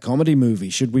a comedy movie?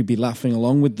 Should we be laughing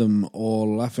along with them or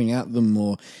laughing at them?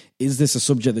 Or is this a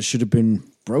subject that should have been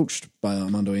broached by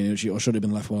Armando Iannucci, or should it have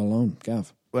been left well alone?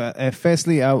 Gav? Well,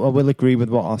 firstly, I will agree with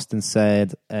what Austin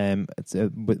said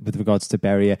with regards to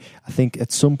Beria. I think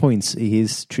at some points he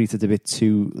is treated a bit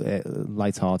too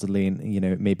lightheartedly, and, you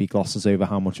know, maybe glosses over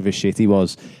how much of a shit he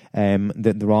was.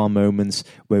 That there are moments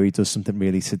where he does something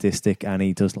really sadistic and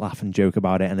he does laugh and joke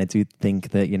about it. And I do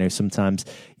think that, you know, sometimes,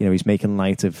 you know, he's making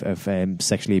light of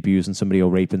sexually abusing somebody or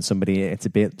raping somebody. It's a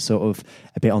bit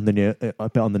on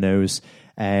the nose.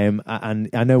 And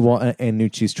I know what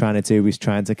Iannucci's trying to do. He's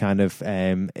trying to kind of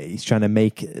he's trying to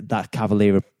make that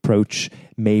cavalier approach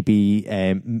maybe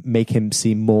make him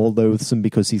seem more loathsome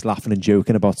because he's laughing and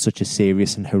joking about such a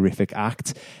serious and horrific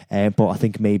act. But I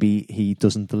think maybe he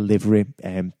doesn't deliver it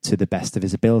to the best of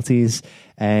his abilities.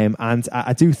 And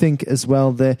I do think as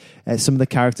well that some of the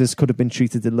characters could have been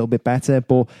treated a little bit better.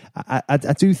 But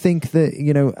I do think that,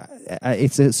 you know,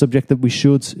 it's a subject that we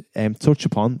should touch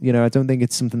upon. You know, I don't think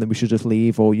it's something that we should just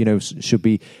leave or, you know, should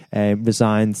be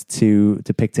resigned to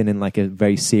depicting in like a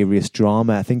very serious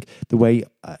drama. I think the way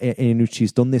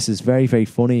Iannucci's done this is very, very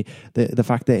funny. The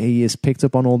fact that he has picked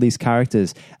up on all these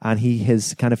characters and he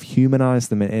has kind of humanized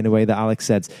them in a way that Alex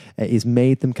said, is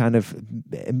made them kind of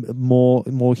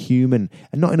more human,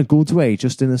 and not in a good way,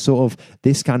 just in a sort of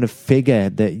this kind of figure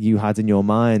that you had in your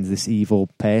mind, this evil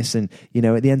person, you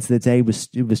know, at the end of the day it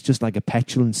was just like a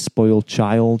petulant, spoiled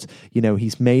child. You know,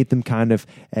 he's made them kind of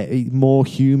more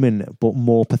human but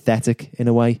more pathetic in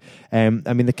a way. I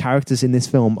mean, the characters in this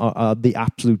film are the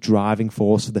absolute driving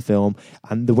force of the film,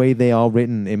 and the way they are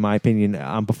written, in my opinion,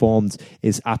 and performed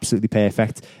is absolutely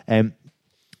perfect.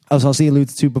 As Ozzy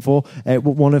alluded to before,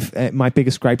 one of my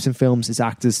biggest gripes in films is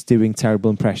actors doing terrible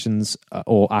impressions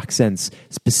or accents,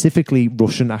 specifically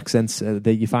Russian accents.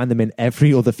 That you find them in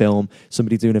every other film,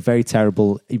 somebody doing a very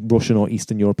terrible Russian or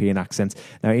Eastern European accent.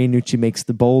 Now, Iannucci makes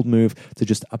the bold move to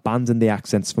just abandon the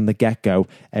accents from the get-go,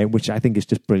 which I think is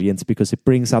just brilliant because it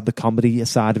brings out the comedy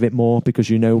side of it more, because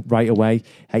you know right away,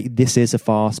 hey, this is a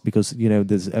farce, because, you know,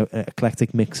 there's an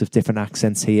eclectic mix of different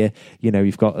accents here. You know,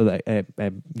 you've got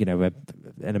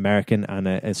an American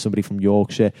and somebody from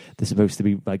Yorkshire. They're supposed to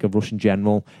be like a Russian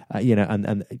general, you know,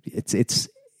 and it's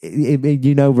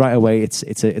you know right away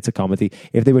it's a comedy.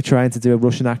 If they were trying to do a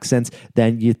Russian accent,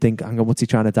 then you'd think, hang on, what's he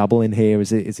trying to dabble in here?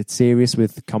 Is it serious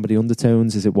with comedy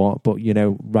undertones? Is it what? But you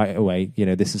know right away, you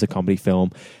know, this is a comedy film,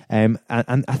 and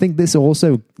I think this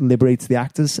also liberates the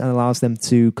actors and allows them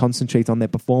to concentrate on their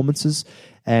performances.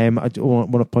 I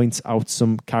want to point out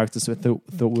some characters that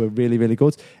I thought were really, really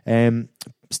good.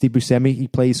 Steve Buscemi, he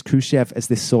plays Khrushchev as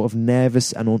this sort of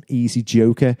nervous and uneasy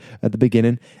joker at the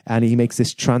beginning, and he makes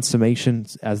this transformation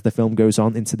as the film goes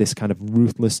on into this kind of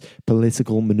ruthless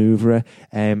political maneuverer.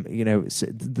 You know,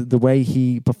 the way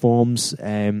he performs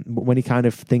when he kind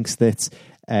of thinks that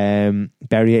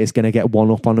Beria is going to get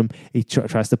one up on him. He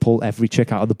tries to pull every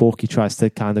trick out of the book. He tries to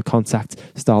kind of contact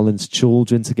Stalin's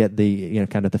children to get the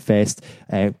kind of the first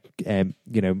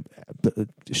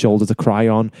shoulder to cry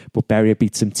on, but Beria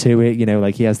beats him to it.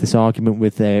 Like he has this argument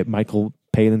with Michael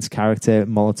Palin's character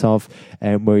Molotov,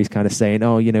 where he's kind of saying,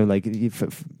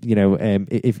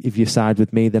 if you side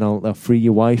with me, then I'll free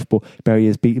your wife. But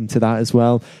Beria's beat him to that as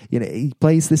well. He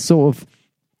plays this sort of.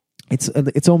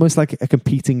 It's almost like a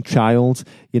competing child.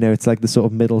 It's like the sort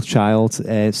of middle child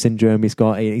syndrome he's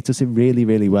got. He does it really,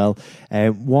 really well.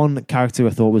 One actor I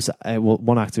thought was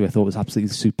absolutely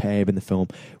superb in the film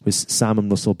was Simon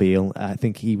Russell Beale. I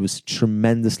think he was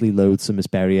tremendously loathsome as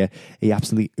Beria. He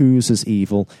absolutely oozes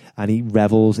evil, and he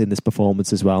revels in this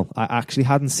performance as well. I actually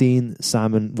hadn't seen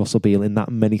Simon Russell Beale in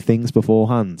that many things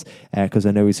beforehand, because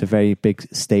I know he's a very big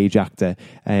stage actor,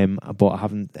 but I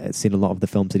haven't seen a lot of the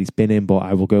films that he's been in, but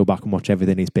I will go back and watch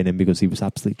everything he's been in because he was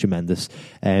absolutely tremendous.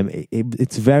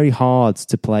 It's very hard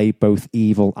to play both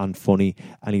evil and funny,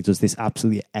 and he does this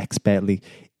absolutely expertly.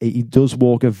 He does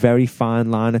walk a very fine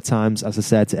line at times, as I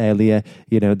said earlier.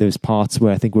 There's parts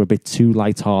where I think we're a bit too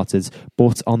light-hearted,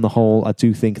 but on the whole, I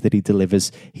do think that he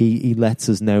delivers. He lets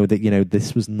us know that,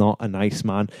 this was not a nice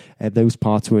man. Those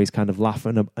parts where he's kind of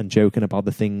laughing and joking about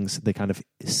the things, the kind of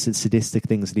sadistic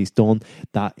things that he's done,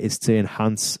 that is to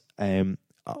enhance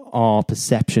our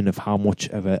perception of how much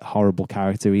of a horrible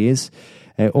character he is.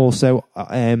 Also,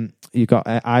 you've got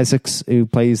Isaacs, who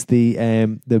plays he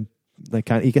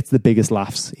gets the biggest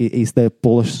laughs. He's the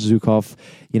Bullish Zukov.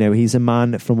 He's a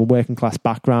man from a working class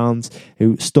background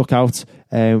who stuck out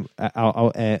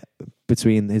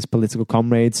between his political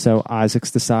comrades. So Isaacs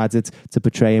decided to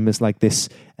portray him as like this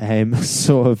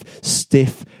sort of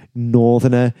stiff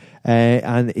northerner,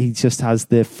 and he just has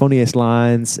the funniest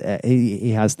lines.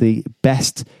 He has the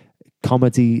best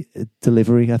comedy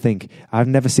delivery, I think. I've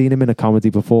never seen him in a comedy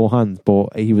beforehand,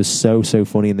 but he was so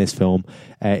funny in this film.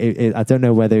 I don't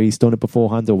know whether he's done it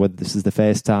beforehand or whether this is the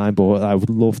first time, but I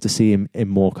would love to see him in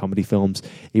more comedy films.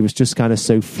 He was just kind of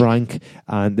so frank,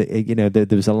 and there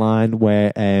was a line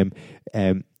where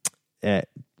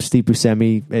Steve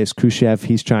Buscemi is Khrushchev.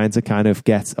 He's trying to kind of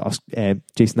get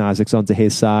Jason Isaacs onto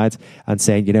his side and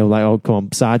saying, oh, come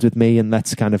on, side with me and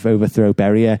let's kind of overthrow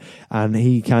Beria. And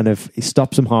he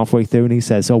stops him halfway through and he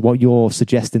says, oh, what you're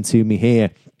suggesting to me here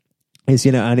is,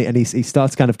 and he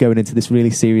starts kind of going into this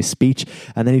really serious speech,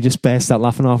 and then he just bursts out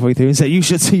laughing halfway through and say, you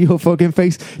should see your fucking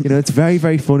face. It's very,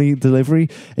 very funny delivery.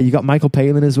 And you got Michael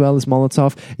Palin as well as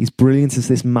Molotov. He's brilliant as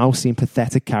this mousy and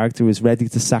pathetic character who is ready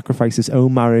to sacrifice his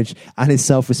own marriage and his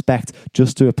self-respect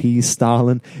just to appease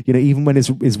Stalin. Even when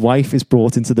his wife is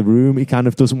brought into the room, he kind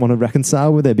of doesn't want to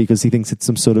reconcile with her because he thinks it's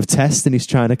some sort of test, and he's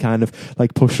trying to kind of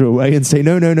like push her away and say,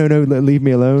 no, leave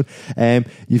me alone.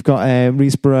 You've got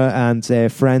Risborough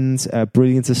and friend,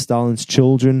 brilliant as Stalin's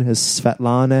children, as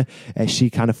Svetlana. She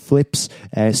kind of flips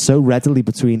so readily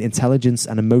between intelligence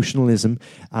and emotionalism.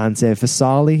 And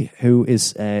Vasily, who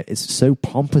is so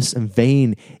pompous and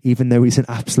vain, even though he's an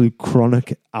absolute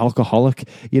chronic alcoholic.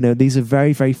 These are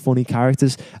very, very funny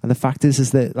characters. And the fact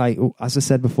is that, like, as I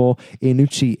said before,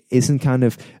 Iannucci isn't kind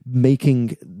of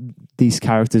making these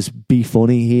characters be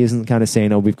funny. He isn't kind of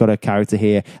saying, oh, we've got a character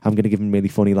here, I'm going to give him really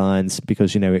funny lines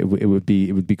because it would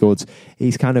be good.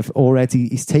 He's kind of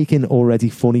he's taken already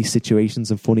funny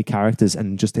situations and funny characters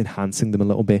and just enhancing them a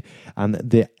little bit. And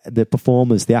the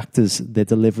performers, the actors, their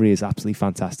delivery is absolutely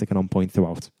fantastic and on point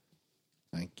throughout.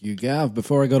 Thank you, Gav.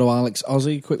 Before I go to Alex,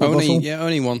 Ozzy, quick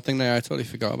only one thing there I totally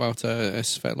forgot about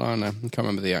Svetlana. I can't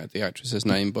remember the actress's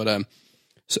name, but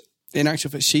so in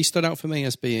actual fact, she stood out for me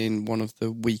as being one of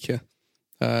the weaker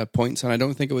points, and I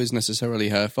don't think it was necessarily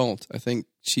her fault. I think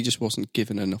she just wasn't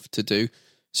given enough to do.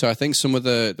 So I think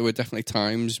there were definitely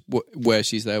times where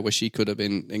she's there where she could have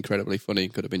been incredibly funny,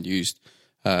 could have been used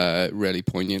really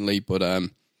poignantly, but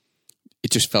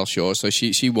it just fell short. So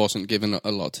she wasn't given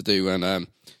a lot to do, and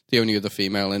the only other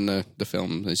female in the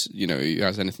film is who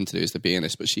has anything to do is the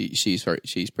pianist, but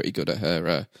she's pretty good at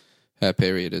her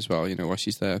period as well. While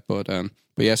she's there, but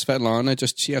yeah,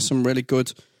 Svetlana she has some really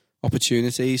good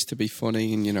opportunities to be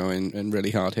funny and and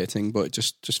really hard hitting, but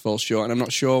just falls short. And I'm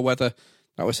not sure whether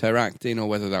that was her acting or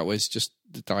whether that was just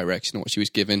the direction of what she was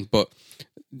given. But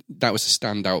that was a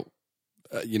standout,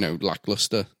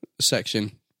 lackluster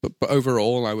section. But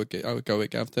overall, I would go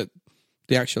with Gav that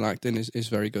the actual acting is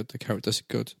very good. The characters are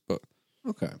good, but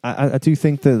okay. I do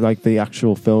think that like the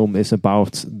actual film is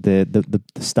about the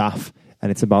staff.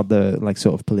 and it's about the like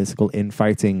sort of political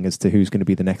infighting as to who's going to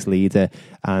be the next leader.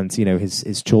 And you know,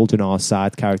 his children are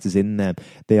side characters in them.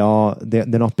 They're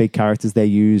not big characters. They're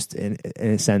used in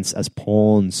a sense as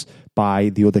pawns by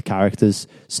the other characters.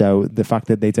 So the fact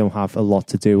that they don't have a lot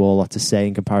to do or a lot to say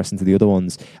in comparison to the other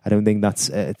ones, I don't think that's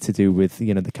to do with,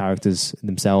 you know, the characters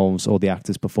themselves or the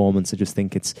actors' performance. I just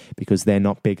think it's because they're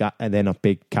not big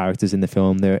characters in the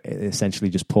film. They're essentially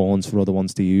just pawns for other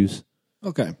ones to use.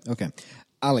 Okay.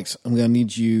 Alex, I'm going to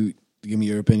need you to give me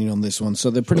your opinion on this one. So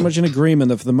they're pretty much in agreement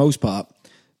that for the most part,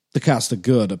 the cast are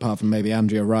good, apart from maybe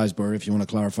Andrea Riseborough. If you want to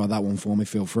clarify that one for me,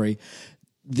 feel free.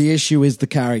 The issue is the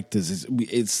characters.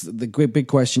 It's the big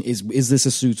question is this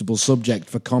a suitable subject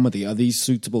for comedy? Are these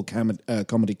suitable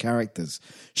comedy characters?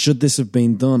 Should this have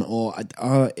been done? Or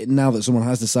now that someone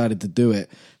has decided to do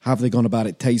it, have they gone about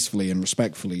it tastefully and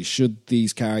respectfully? Should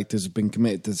these characters have been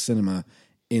committed to cinema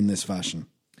in this fashion?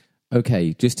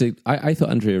 Okay, I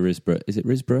thought Andrea Riseborough, is it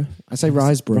Riseborough? I say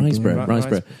Riseborough.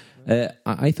 Riseborough.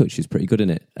 I thought she was pretty good in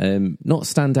it. Not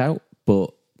stand out, but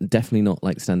definitely not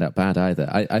like stand out bad either.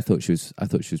 I thought she was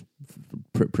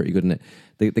pretty good in it.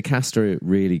 The cast are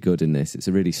really good in this. It's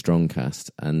a really strong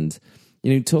cast, and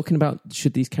you know, talking about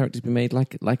should these characters be made,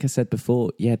 like I said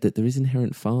before, yeah, that there is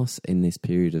inherent farce in this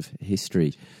period of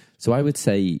history. So I would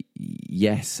say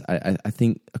yes. I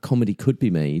think a comedy could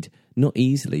be made, not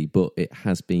easily, but it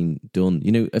has been done.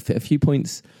 You know, a few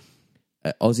points.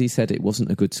 Ozzy said it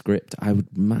wasn't a good script. I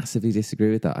would massively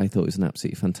disagree with that. I thought it was an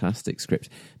absolutely fantastic script.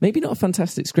 Maybe not a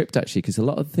fantastic script, actually, because a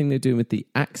lot of the thing they're doing with the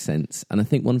accents, and I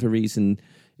think one of the reason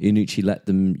Iannucci let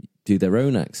them do their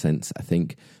own accents, I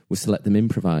think, was to let them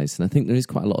improvise. And I think there is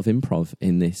quite a lot of improv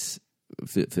in this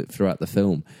throughout the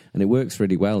film, and it works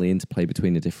really well, the interplay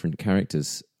between the different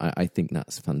characters. I think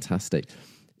that's fantastic.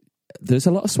 There's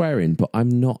a lot of swearing, but I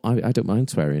don't mind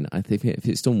swearing. I think if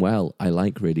it's done well, I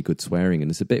like really good swearing. And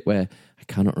there's a bit where I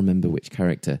cannot remember which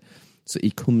character. So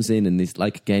he comes in and there's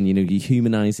like, again, you know, you're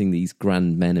humanizing these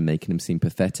grand men and making them seem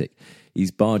pathetic.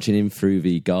 He's barging in through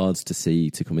the guards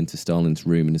to come into Stalin's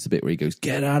room. And there's a bit where he goes,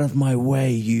 "Get out of my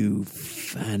way, you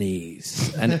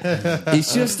fannies." And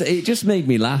it just made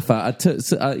me laugh.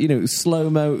 You know, it was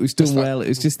slow-mo. It was done well. It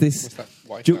was just this. Was that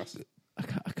White House?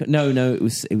 No, it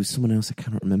was someone else. I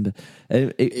cannot remember.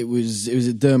 It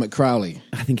was Dermot Crowley.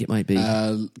 I think it might be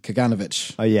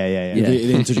Kaganovich. Oh yeah. It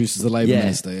introduces the Labour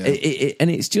Minister. Yeah. And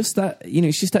it's just that, you know,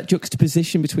 it's just that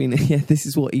juxtaposition between this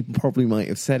is what he probably might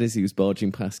have said as he was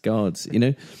barging past guards. You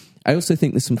know, I also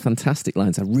think there's some fantastic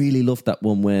lines. I really loved that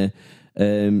one where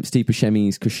Steve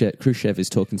Buscemi's Khrushchev is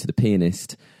talking to the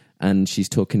pianist. And she's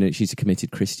a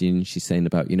committed Christian. She's saying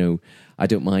about, you know, I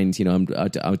don't mind, you know,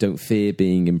 I don't fear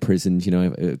being imprisoned, you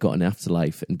know, I've got an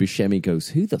afterlife. And Buscemi goes,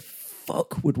 who the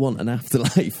fuck would want an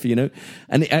afterlife, you know?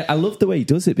 And I love the way he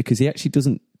does it, because he actually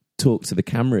doesn't talk to the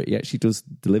camera. He actually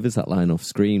delivers that line off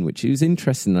screen, which is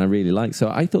interesting and I really like. So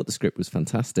I thought the script was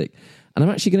fantastic. And I'm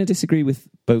actually going to disagree with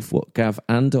both what Gav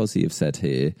and Ozzy have said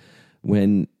here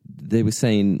when they were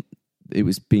saying it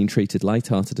was being treated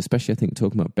lighthearted, especially I think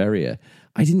talking about Beria.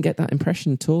 I didn't get that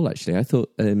impression at all, actually. I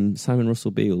thought Simon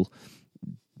Russell Beale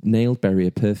nailed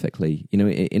Beria perfectly. You know,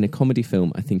 in a comedy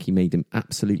film, I think he made him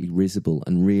absolutely risible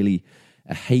and really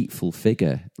a hateful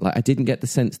figure. Like, I didn't get the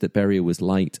sense that Beria was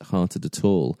light-hearted at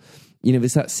all. You know,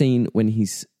 there's that scene when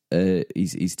he's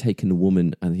taken a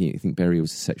woman, and I think Beria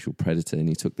was a sexual predator, and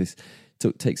he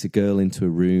takes a girl into a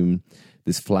room,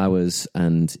 there's flowers,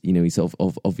 and, you know, he's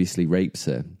obviously rapes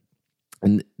her.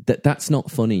 And that's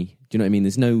not funny. Do you know what I mean?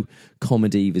 There's no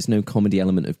comedy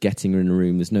element of getting her in a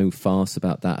room. There's no farce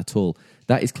about that at all.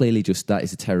 That is clearly that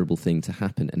is a terrible thing to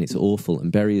happen, and it's awful.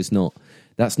 And Beria's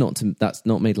that's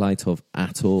not made light of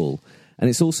at all. And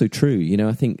it's also true. You know,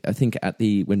 I think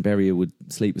when Beria would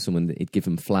sleep with someone, he'd give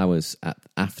them flowers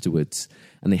afterwards,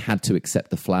 and they had to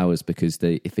accept the flowers, because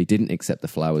if they didn't accept the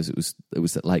flowers, it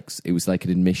was like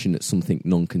an admission that something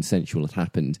non-consensual had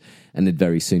happened, and they'd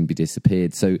very soon be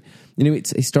disappeared. So, you know, it's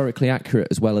historically accurate,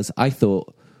 as well as, I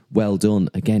thought, well done.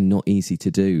 Again, not easy to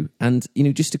do. And, you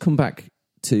know, just to come back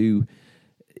to,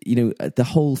 you know, the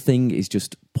whole thing is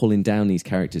just pulling down these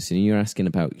characters. And you're asking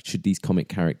about, should these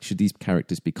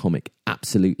characters be comic?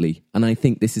 Absolutely. And I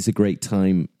think this is a great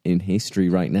time in history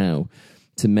right now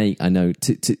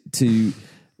to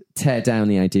tear down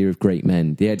the idea of great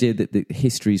men, the idea that the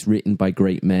history is written by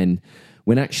great men,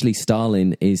 when actually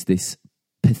Stalin is this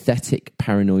pathetic,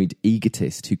 paranoid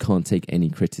egotist who can't take any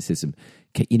criticism.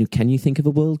 Can you think of a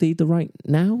world leader right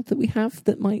now that we have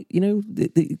that might, you know,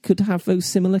 that could have those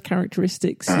similar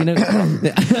characteristics? You know,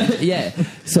 yeah.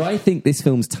 So I think this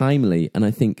film's timely, and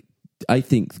I think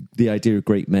the idea of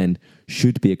great men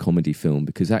should be a comedy film,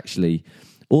 because actually,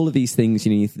 all of these things,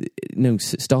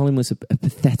 Stalin was a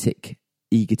pathetic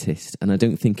egotist, and I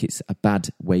don't think it's a bad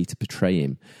way to portray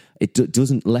him. It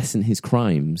doesn't lessen his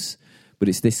crimes, but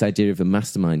it's this idea of a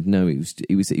mastermind. No,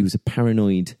 he was a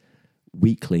paranoid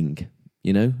weakling,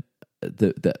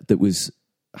 that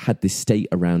had this state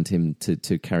around him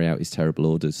to carry out his terrible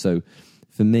orders. So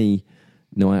for me,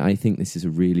 I think this is a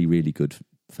really, really good,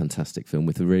 fantastic film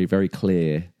with a very, very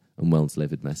clear and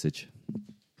well-delivered message.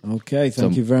 Okay,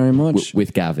 thank you very much.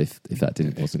 With Gav, if that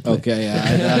wasn't clear. Okay,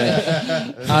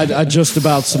 yeah, I just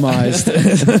about surmised.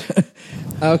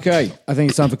 Okay, I think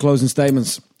it's time for closing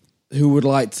statements. Who would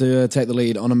like to take the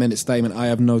lead on a minute statement? I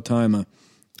have no timer.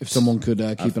 If someone could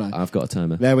keep an eye. I've got a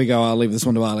timer. There we go. I'll leave this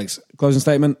one to Alex. Closing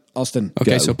statement, Austin.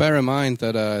 Okay, go. so bear in mind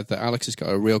that Alex has got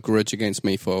a real grudge against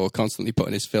me for constantly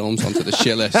putting his films onto the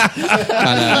shit list.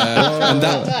 and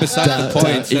that, besides the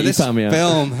point, so this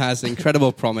film has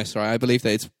incredible promise, right? I believe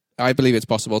it's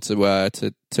possible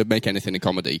to make anything a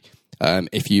comedy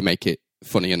if you make it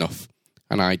funny enough.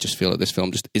 And I just feel that this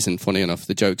film just isn't funny enough.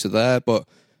 The jokes are there, but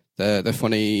they're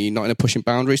funny not in a pushing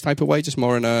boundaries type of way, just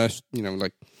more in a,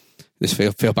 like, this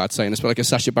feel bad saying this, but like a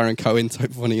Sacha Baron Cohen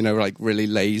type of funny, like really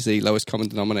lazy, lowest common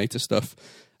denominator stuff.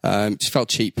 Just felt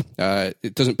cheap.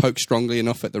 It doesn't poke strongly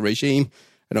enough at the regime.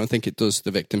 I don't think it does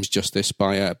the victims justice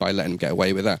by letting them get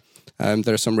away with that.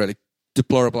 There are some really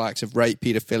deplorable acts of rape,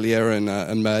 paedophilia,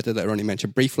 and murder that are only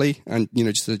mentioned briefly, and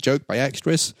just as a joke by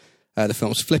extras. The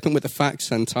film's flippant with the facts,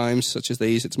 and times such as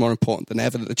these, it's more important than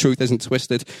ever that the truth isn't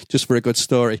twisted just for a good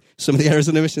story. Some of the errors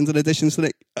and omissions and additions to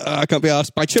it, I can't be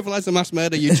asked. By trivialise the mass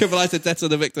murder, you trivialise the deaths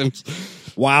of the victims.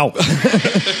 Wow.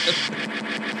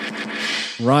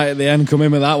 Right at the end, come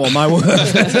in with that one, my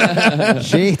word.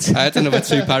 Shit. I had another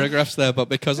 2 paragraphs there, but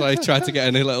because I tried to get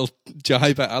in a little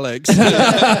jibe at Alex,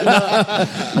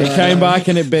 it came back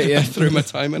and it bit you. I threw my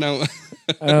timing out.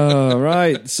 Oh,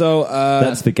 right. So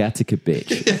that's the Gattaca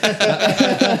bitch.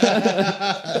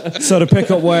 So to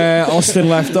pick up where Austin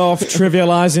left off,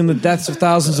 trivialising the deaths of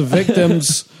thousands of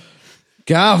victims.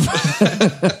 Gav.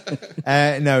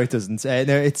 No, it doesn't.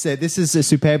 This is a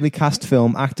superbly cast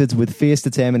film, acted with fierce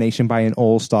determination by an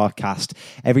all-star cast.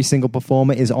 Every single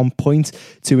performer is on point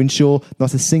to ensure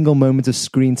not a single moment of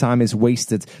screen time is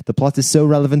wasted. The plot is so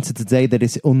relevant to today that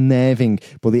it's unnerving,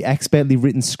 but the expertly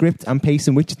written script and pace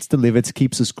in which it's delivered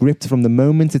keeps us gripped from the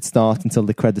moment it starts until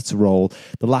the credits roll.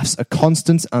 The laughs are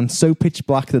constant and so pitch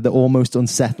black that they're almost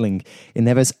unsettling. It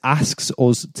never asks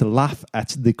us to laugh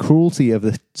at the cruelty of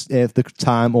the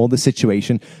time or the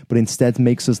situation, but instead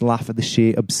makes us laugh at the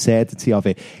sheer absurdity of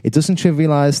it. It doesn't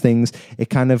trivialize things. It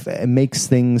kind of makes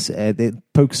things, it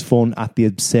pokes fun at the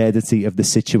absurdity of the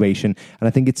situation. And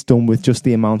I think it's done with just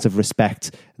the amount of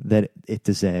respect that it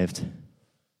deserved.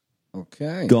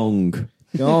 Okay. Gong.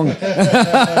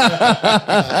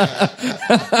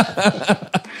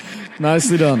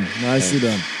 Nicely done.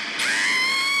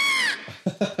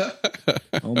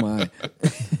 Oh my.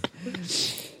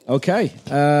 Okay,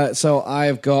 so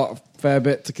I've got a fair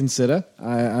bit to consider.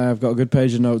 I've got a good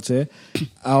page of notes here.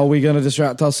 Are we going to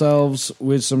distract ourselves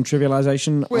with some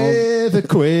trivialization? With a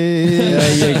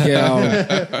quiz. There you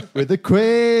go. With a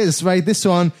quiz. Right, this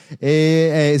one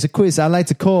is a quiz I like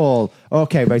to call.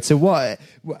 Okay, right, so what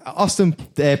Austin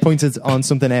pointed on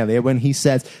something earlier when he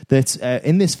said that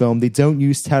in this film they don't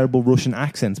use terrible Russian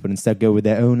accents but instead go with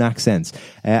their own accents.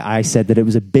 I said that it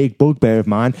was a big bugbear of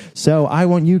mine, so I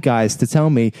want you guys to tell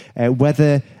me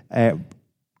whether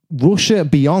Russia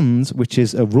Beyond, which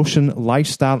is a Russian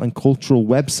lifestyle and cultural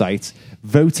website,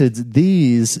 voted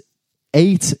these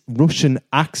 8 Russian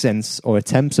accents or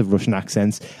attempts of Russian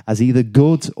accents as either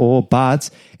good or bad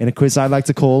in a quiz I like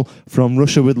to call From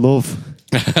Russia with Love.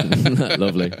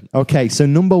 Lovely. Okay, so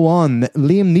number 1,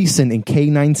 Liam Neeson in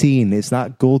K-19. Is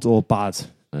that good or bad?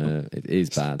 It is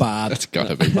bad. That's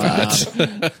gotta be bad.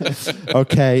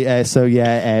 Okay, so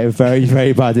very,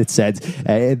 very bad, it said.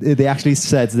 They actually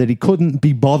said that he couldn't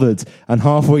be bothered, and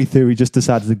halfway through he just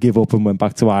decided to give up and went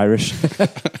back to Irish.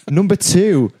 Number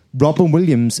 2, Robin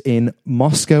Williams in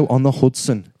Moscow on the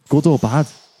Hudson. Good or bad?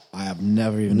 I have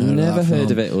never even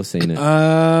heard of it or seen it.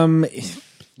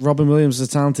 Robin Williams is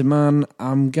a talented man.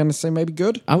 I'm going to say maybe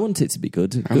good. I want it to be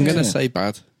good. I'm going to say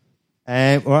bad.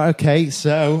 Right, okay,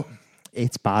 so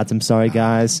it's bad. I'm sorry,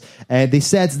 guys. They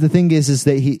said the thing is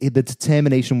that the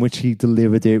determination which he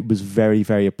delivered it was very,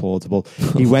 very applaudable.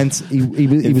 He went. He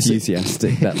was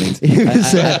enthusiastic. That means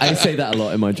I say that a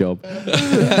lot in my job.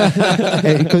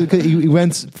 He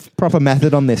went proper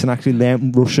method on this and actually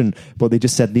learned Russian, but they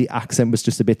just said the accent was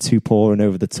just a bit too poor and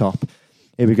over the top.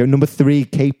 Here we go. Number 3,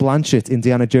 Cate Blanchett,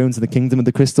 Indiana Jones and the Kingdom of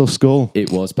the Crystal Skull.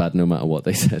 It was bad, no matter what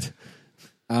they said.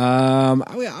 I'm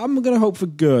going to hope for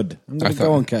good. I'm going to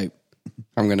go on Cate.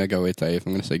 I'm going to go with Dave.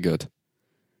 I'm going to say good.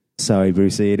 Sorry,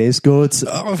 Brucey, it is good.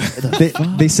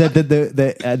 They said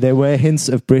that there were hints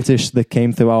of British that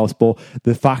came throughout, but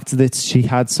the fact that she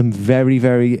had some very,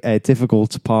 very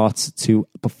difficult parts to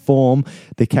perform,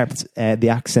 they kept the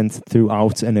accent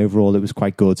throughout, and overall it was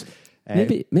quite good.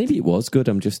 Maybe it was good.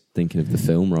 I'm just thinking of the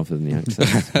film rather than the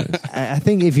accent. I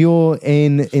think if you're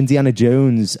in Indiana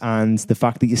Jones and the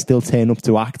fact that you still turn up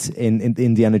to act in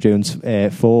Indiana Jones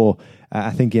 4, I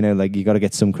think, you got to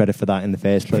get some credit for that in the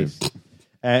first place.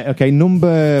 Okay,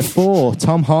 number 4,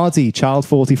 Tom Hardy, Child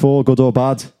 44, good or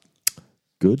bad?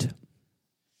 Good.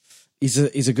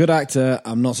 He's a good actor.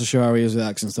 I'm not so sure how he is with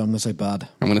accents, so I'm going to say bad.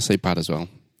 I'm going to say bad as well.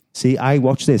 See, I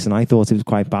watched this and I thought it was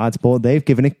quite bad, but they've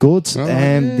given it good.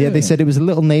 Yeah, they said it was a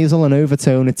little nasal and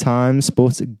overtone at times,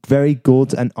 but very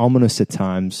good and ominous at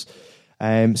times.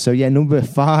 So yeah, number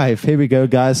 5. Here we go,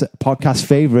 guys. Podcast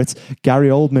favourite, Gary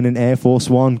Oldman in Air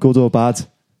Force One. Good or bad?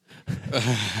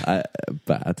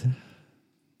 Bad.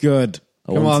 Good.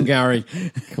 Come on, Gary.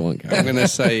 Come on, Gary. I'm going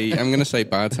to say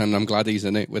bad, and I'm glad he's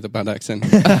in it with a bad accent.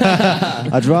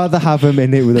 I'd rather have him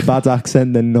in it with a bad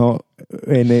accent than not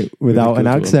in it without an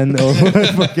accent. Or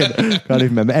fucking, can't even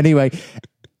remember. Anyway,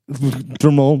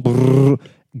 drum roll.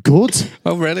 Good.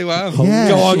 Oh, really? Wow. Yeah.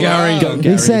 Go on, Gary.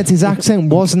 They said his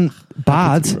accent wasn't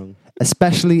bad,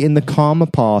 especially in the calmer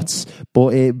parts,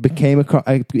 but it became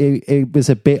it was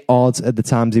a bit odd at the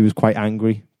times. He was quite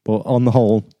angry, but on the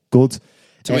whole, good.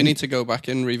 Do we need to go back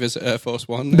and revisit Air Force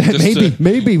One?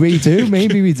 Maybe we do.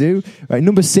 Maybe we do. Right,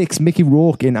 number 6, Mickey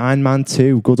Rourke in Iron Man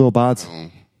 2. Good or bad?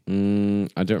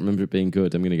 I don't remember it being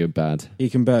good. I'm going to go bad. He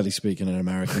can barely speak in an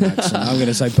American accent. I'm going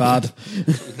to say bad. I'm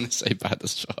going to say bad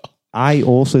as well. I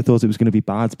also thought it was going to be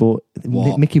bad, but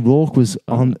Mickey Rourke was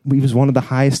he was one of the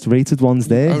highest rated ones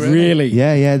there. Oh, really?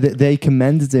 Yeah. They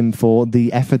commended him for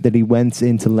the effort that he went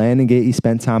into learning it. He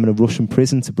spent time in a Russian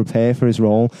prison to prepare for his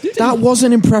role. That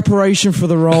wasn't in preparation for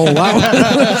the role.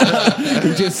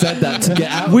 He just said that to get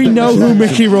out. We know who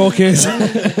Mickey Rourke is.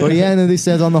 But yeah, no, they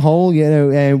said on the whole,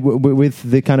 with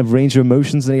the kind of range of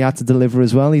emotions that he had to deliver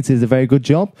as well, he did a very good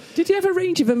job. Did he have a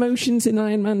range of emotions in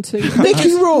Iron Man 2?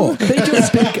 Mickey Rourke.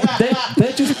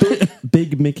 They're just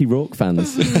big Mickey Rourke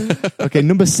fans. Okay,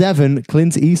 number 7,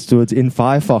 Clint Eastwood in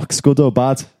Firefox. Good or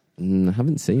bad? I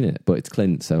haven't seen it, but it's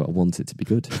Clint, so I want it to be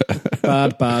good.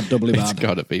 Bad, doubly It's bad.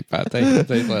 got to be bad.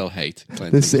 They'll hate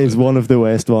Clint. This is one of the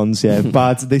worst ones, yeah.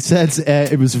 Bad. They said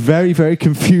it was very, very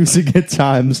confusing at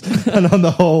times, and on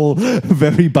the whole,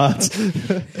 very bad.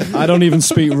 I don't even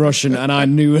speak Russian, and I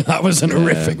knew that was an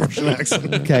horrific Russian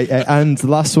accent. Okay, and the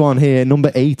last one here,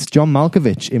 number 8, John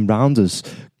Malkovich in Rounders.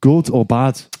 Good or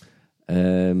bad?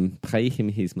 Pay him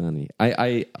his money.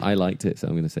 I liked it, so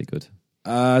I'm going to say good.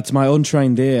 To my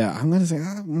untrained ear, I'm going to say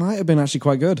that might have been actually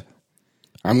quite good.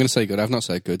 I'm going to say good. I've not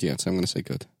said good yet, so I'm going to say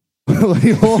good. Well,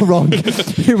 you're all wrong.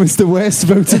 It was the worst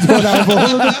voted one out of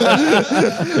all of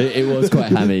them. It was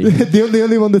quite hammy. The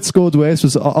only one that scored worse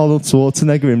was Arnold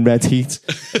Schwarzenegger in Red Heat.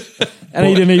 And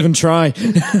he didn't even try.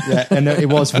 Yeah, and it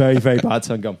was very, very bad.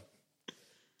 So I'm gone.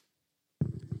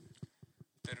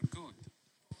 They're good.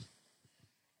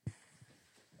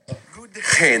 Good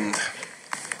hand.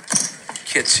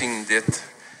 Catching that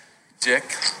jack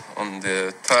on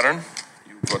the turn.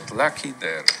 You got lucky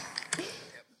there.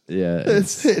 Yeah.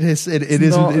 It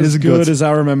is Not as good as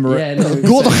I remember it. Yeah, no,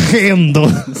 Good hand.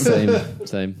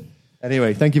 same.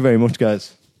 Anyway, thank you very much,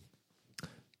 guys.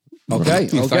 Okay.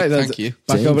 Thank you.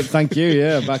 Back over. Thank you.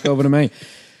 Yeah, back over to me.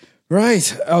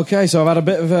 Right. Okay. So I've had a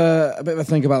bit of a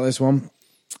think about this one.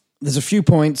 There's a few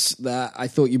points that I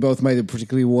thought you both made it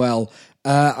particularly well.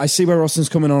 I see where Austin's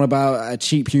coming on about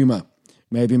cheap humour,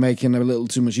 maybe making a little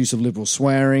too much use of liberal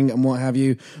swearing and what have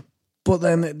you. But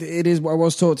then it is, I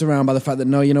was talked around by the fact that,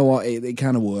 no, you know what, it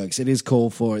kind of works. It is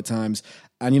called for at times.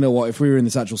 And you know what, if we were in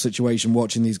this actual situation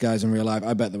watching these guys in real life,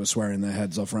 I bet they were swearing their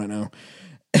heads off right now.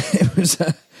 It was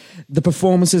the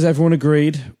performances, everyone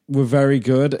agreed, were very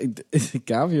good.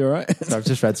 Gav, you all right? So I've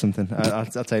just read something. I'll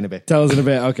tell you in a bit. Tell us in a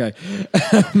bit, okay.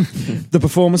 The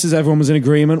performances, everyone was in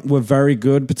agreement, were very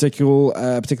good.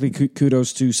 Particularly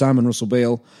kudos to Simon Russell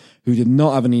Beale, who did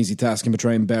not have an easy task in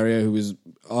portraying Beria, who was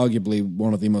arguably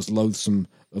one of the most loathsome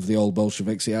of the old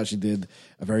Bolsheviks. He actually did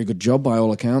a very good job by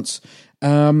all accounts.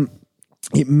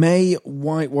 It may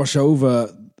whitewash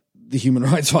over the human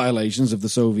rights violations of the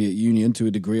Soviet Union to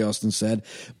a degree, Austin said.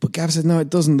 But Gav said, no, it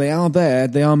doesn't. They are there,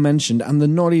 they are mentioned, and they're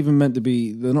not meant to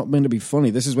be funny.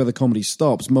 This is where the comedy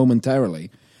stops momentarily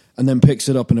and then picks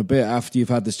it up in a bit after you've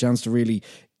had this chance to really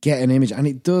get an image. And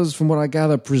it does, from what I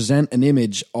gather, present an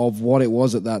image of what it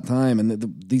was at that time,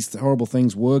 and these horrible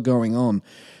things were going on.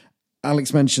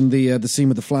 Alex mentioned the scene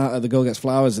with the girl gets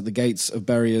flowers at the gates of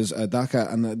Beria's dacha,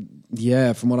 and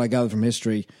from what I gathered from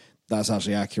history, that's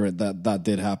actually accurate. That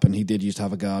did happen. He did used to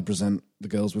have a guard present the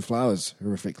girls with flowers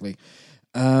horrifically.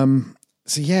 And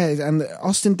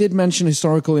Austin did mention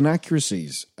historical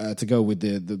inaccuracies to go with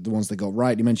the ones they got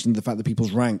right. He mentioned the fact that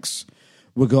people's ranks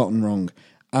were gotten wrong.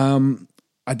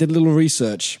 I did a little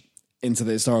research into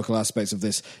the historical aspects of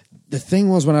this. The thing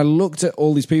was, when I looked at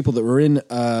all these people that were in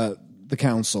the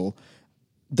council,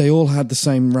 they all had the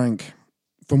same rank.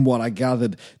 From what I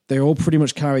gathered, they all pretty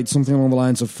much carried something along the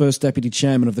lines of first deputy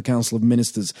chairman of the Council of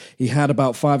Ministers. He had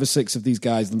about 5 or 6 of these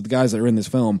guys, the guys that are in this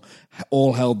film,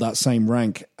 all held that same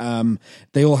rank.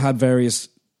 They all had various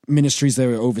ministries they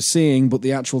were overseeing, but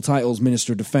the actual titles,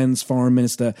 Minister of Defence, Foreign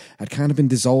Minister, had kind of been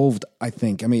dissolved, I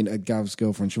think. I mean, Gav's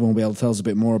girlfriend, she won't be able to tell us a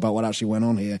bit more about what actually went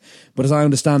on here. But as I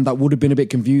understand, that would have been a bit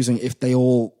confusing if they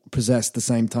all possessed the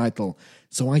same title.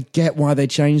 So I get why they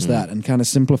changed that and kind of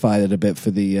simplified it a bit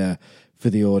for the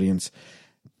audience.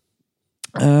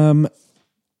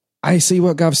 I see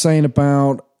what Gav's saying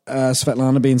about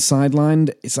Svetlana being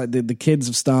sidelined. It's like the kids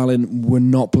of Stalin were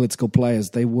not political players.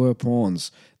 They were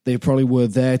pawns. They probably were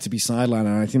there to be sidelined,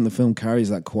 and I think the film carries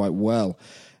that quite well.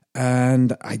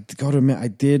 And I got to admit, I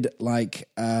did like...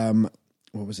 what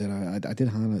was it? I did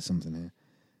highlight something here.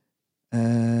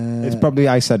 It's probably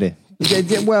I said it.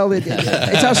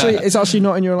 It's actually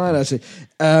not in your line. Actually,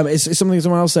 it's something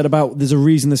someone else said about. There's a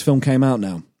reason this film came out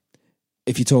now.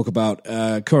 If you talk about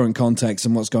current context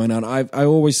and what's going on, I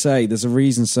always say there's a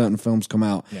reason certain films come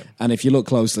out, and if you look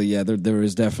closely, there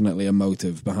is definitely a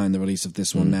motive behind the release of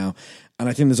this one now. And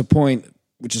I think there's a point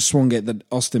which is swung it that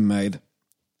Austin made,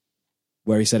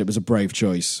 where he said it was a brave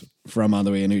choice for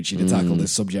Armando Iannucci to tackle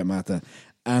this subject matter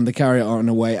and to carry it on in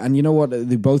a way. And you know what?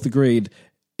 They both agreed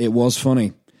it was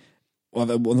funny. Well,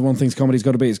 the one thing's comedy's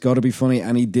got to be, it's got to be funny,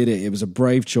 and he did it. It was a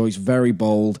brave choice, very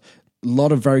bold, a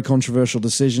lot of very controversial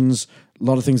decisions, a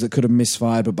lot of things that could have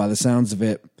misfired, but by the sounds of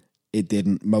it, it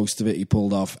didn't. Most of it he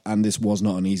pulled off, and this was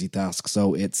not an easy task,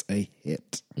 so it's a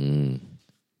hit.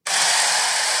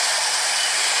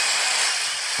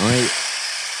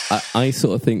 I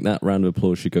sort of think that round of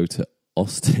applause should go to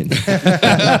Austin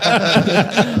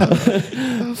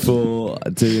for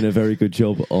doing a very good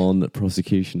job on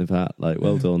prosecution of that. Like,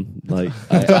 well done. Like,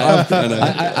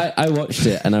 I watched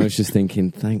it and I was just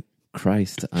thinking, thank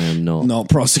Christ, I am not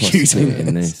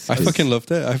prosecuting this. I fucking loved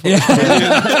it. I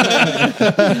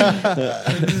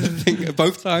think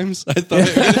both times. I thought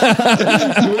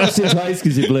You watched it twice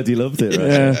because you bloody loved it,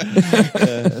 right?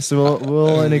 Yeah. So we're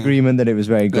all in agreement that it was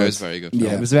very good. it was very good.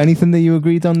 Yeah. Was there anything that you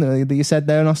agreed on that you said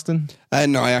there, Austin?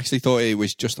 No, I actually thought it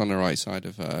was just on the right side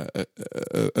of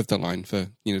the line for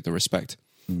the respect.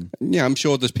 Yeah, I'm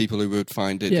sure there's people who would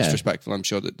find it disrespectful. I'm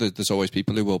sure that there's always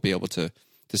people who will be able to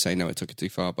say no, it took it too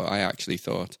far. But I actually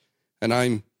thought, and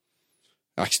I'm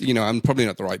actually, I'm probably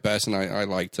not the right person. I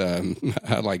liked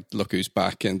Look Who's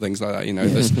Back and things like that.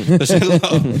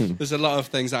 There's a lot of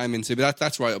things I'm into, but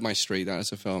that's right up my street. That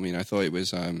as a film, I thought it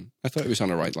was on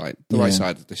the right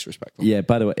side of disrespectful. Yeah.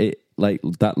 By the way,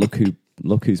 that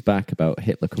Look Who's Back about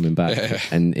Hitler coming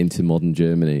back and into modern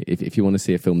Germany. If you want to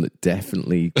see a film that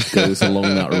definitely goes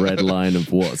along that red line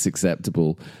of what's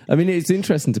acceptable, I mean, it's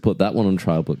interesting to put that one on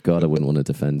trial, but God, I wouldn't want to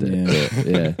defend it.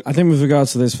 Yeah. I think with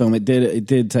regards to this film, it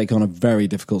did take on a very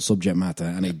difficult subject matter,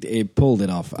 and it pulled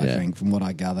it off. I think, from what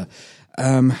I gather.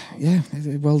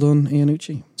 Well done,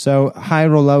 Iannucci. So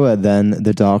higher or lower than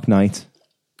The Dark Knight?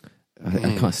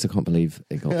 I still can't believe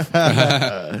it got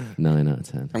 9 out of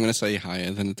 10. I'm going to say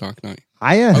higher than The Dark Knight.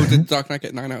 Higher? Oh, did The Dark Knight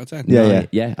get 9 out of 10? Yeah.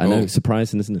 I know.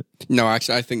 Surprising, isn't it? No,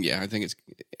 actually, I think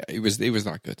it was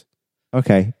that good.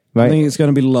 Okay, right. I think it's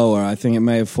going to be lower. I think it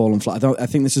may have fallen flat. I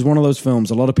think this is one of those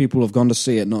films. A lot of people have gone to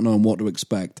see it not knowing what to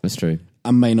expect. That's true.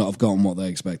 And may not have gotten what they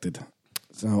expected.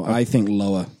 So I think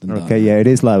lower than that. Okay, yeah, it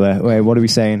is lower. Wait, what are we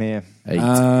saying here? 8.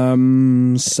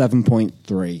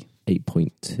 7.3.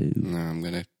 8.2. No,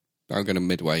 I'm going to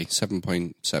midway,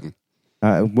 7.7.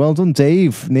 Well done,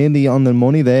 Dave. Nearly on the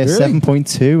money there. Really?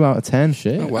 7.2 out of 10.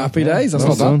 Shit. Oh, wow. Happy days. That's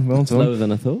Well not bad. done, well done. Lower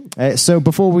than I thought. So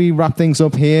before we wrap things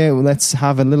up here, let's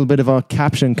have a little bit of our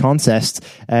caption contest.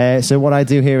 So what I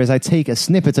do here is I take a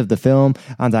snippet of the film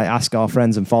and I ask our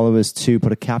friends and followers to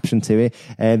put a caption to it.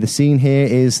 The scene here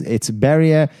is it's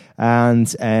Beria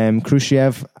and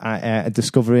Khrushchev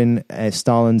discovering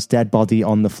Stalin's dead body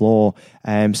on the floor.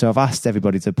 So I've asked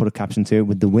everybody to put a caption to it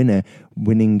with the winner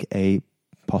winning a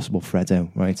possible Freddo,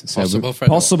 right? So Possible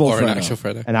Freddo. Or Freddo. an actual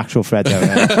Freddo. An actual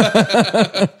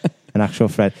Freddo. Right? An actual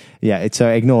Fred. Yeah, so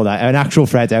ignore that. An actual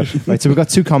Freddo. Right, so we've got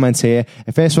 2 comments here.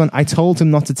 The first one, I told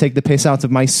him not to take the piss out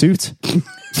of my suit.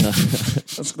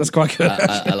 That's quite good.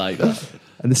 I like that.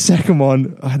 And the second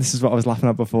one, this is what I was laughing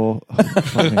at before.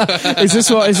 Is this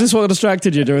what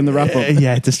distracted you during the wrap up?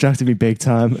 Yeah, it distracted me big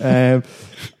time. Okay,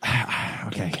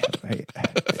 right.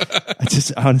 I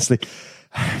just honestly,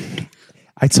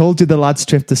 I told you the lads'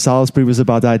 trip to Salisbury was a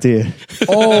bad idea.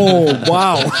 Oh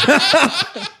wow!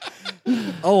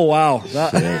 Oh wow!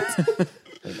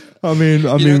 I mean,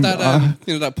 you know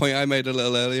that point I made a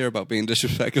little earlier about being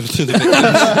disrespectful to the victims?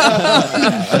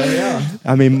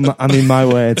 I mean, my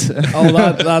word. Oh,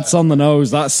 that's on the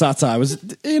nose. That's satire. Was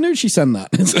Iannucci send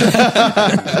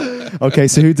that? Okay,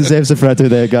 so who deserves a Freddo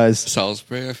there, guys?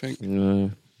 Salisbury, I think.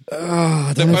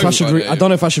 I don't know if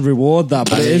I should reward that,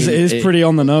 but it is pretty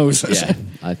on the nose. Yeah,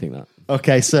 I think that.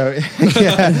 Okay, so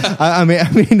yeah, I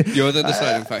mean, you're the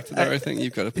deciding factor there. I think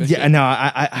you've got to pick. Yeah, no,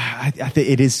 I think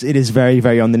it is very,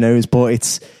 very on the nose,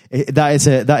 but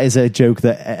that is a joke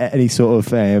that any sort of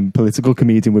political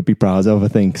comedian would be proud of, I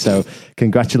think. So,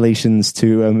 congratulations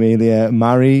to Amelia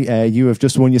Mari. You have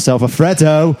just won yourself a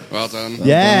Freddo. Well done.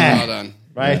 Yeah. Well done.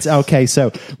 Right. Yes. Okay.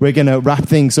 So we're going to wrap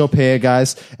things up here,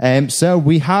 guys. So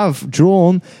we have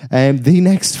drawn the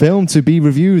next film to be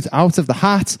reviewed out of the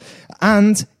hat,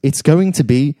 and it's going to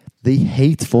be The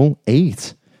Hateful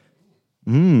Eight.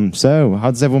 So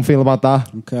how does everyone feel about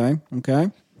that? Okay.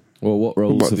 Well, what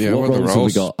roles have we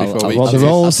got? The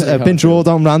roles have been drawn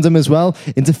on random as well.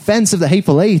 In defense of The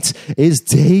Hateful Eight is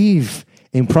Dave.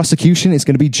 In prosecution, it's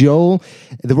going to be Joel.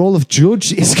 The role of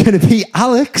judge is going to be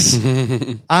Alex.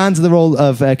 And the role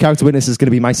of character witness is going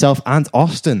to be myself and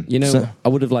Austin. You know, I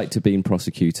would have liked to be in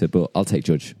prosecutor, but I'll take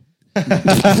judge.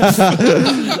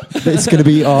 It's going to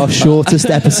be our shortest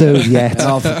episode yet.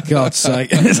 Oh, for God's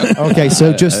sake. Okay,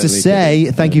 so just to say,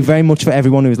 thank you very much for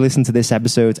everyone who's listened to this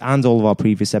episode and all of our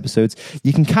previous episodes.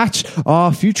 You can catch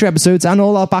our future episodes and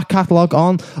all our back catalogue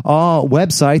on our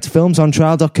website,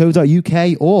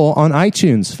 filmsontrial.co.uk, or on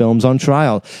iTunes, Films on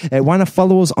Trial. Why not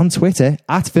follow us on Twitter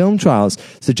at Film Trials?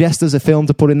 Suggest us a film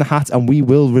to put in the hat and we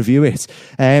will review it.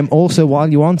 Also,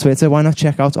 while you're on Twitter, why not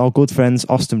check out our good friends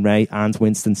Austin Ray and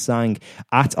Winston Stein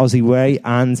at Aussie Ray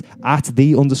and at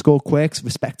 _Quirks,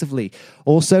 respectively.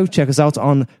 Also, check us out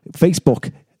on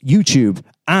Facebook, YouTube,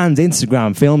 and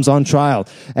Instagram, Films on Trial.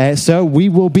 So we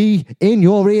will be in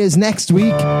your ears next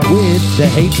week with The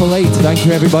Hateful Eight. Thank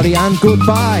you, everybody, and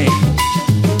goodbye.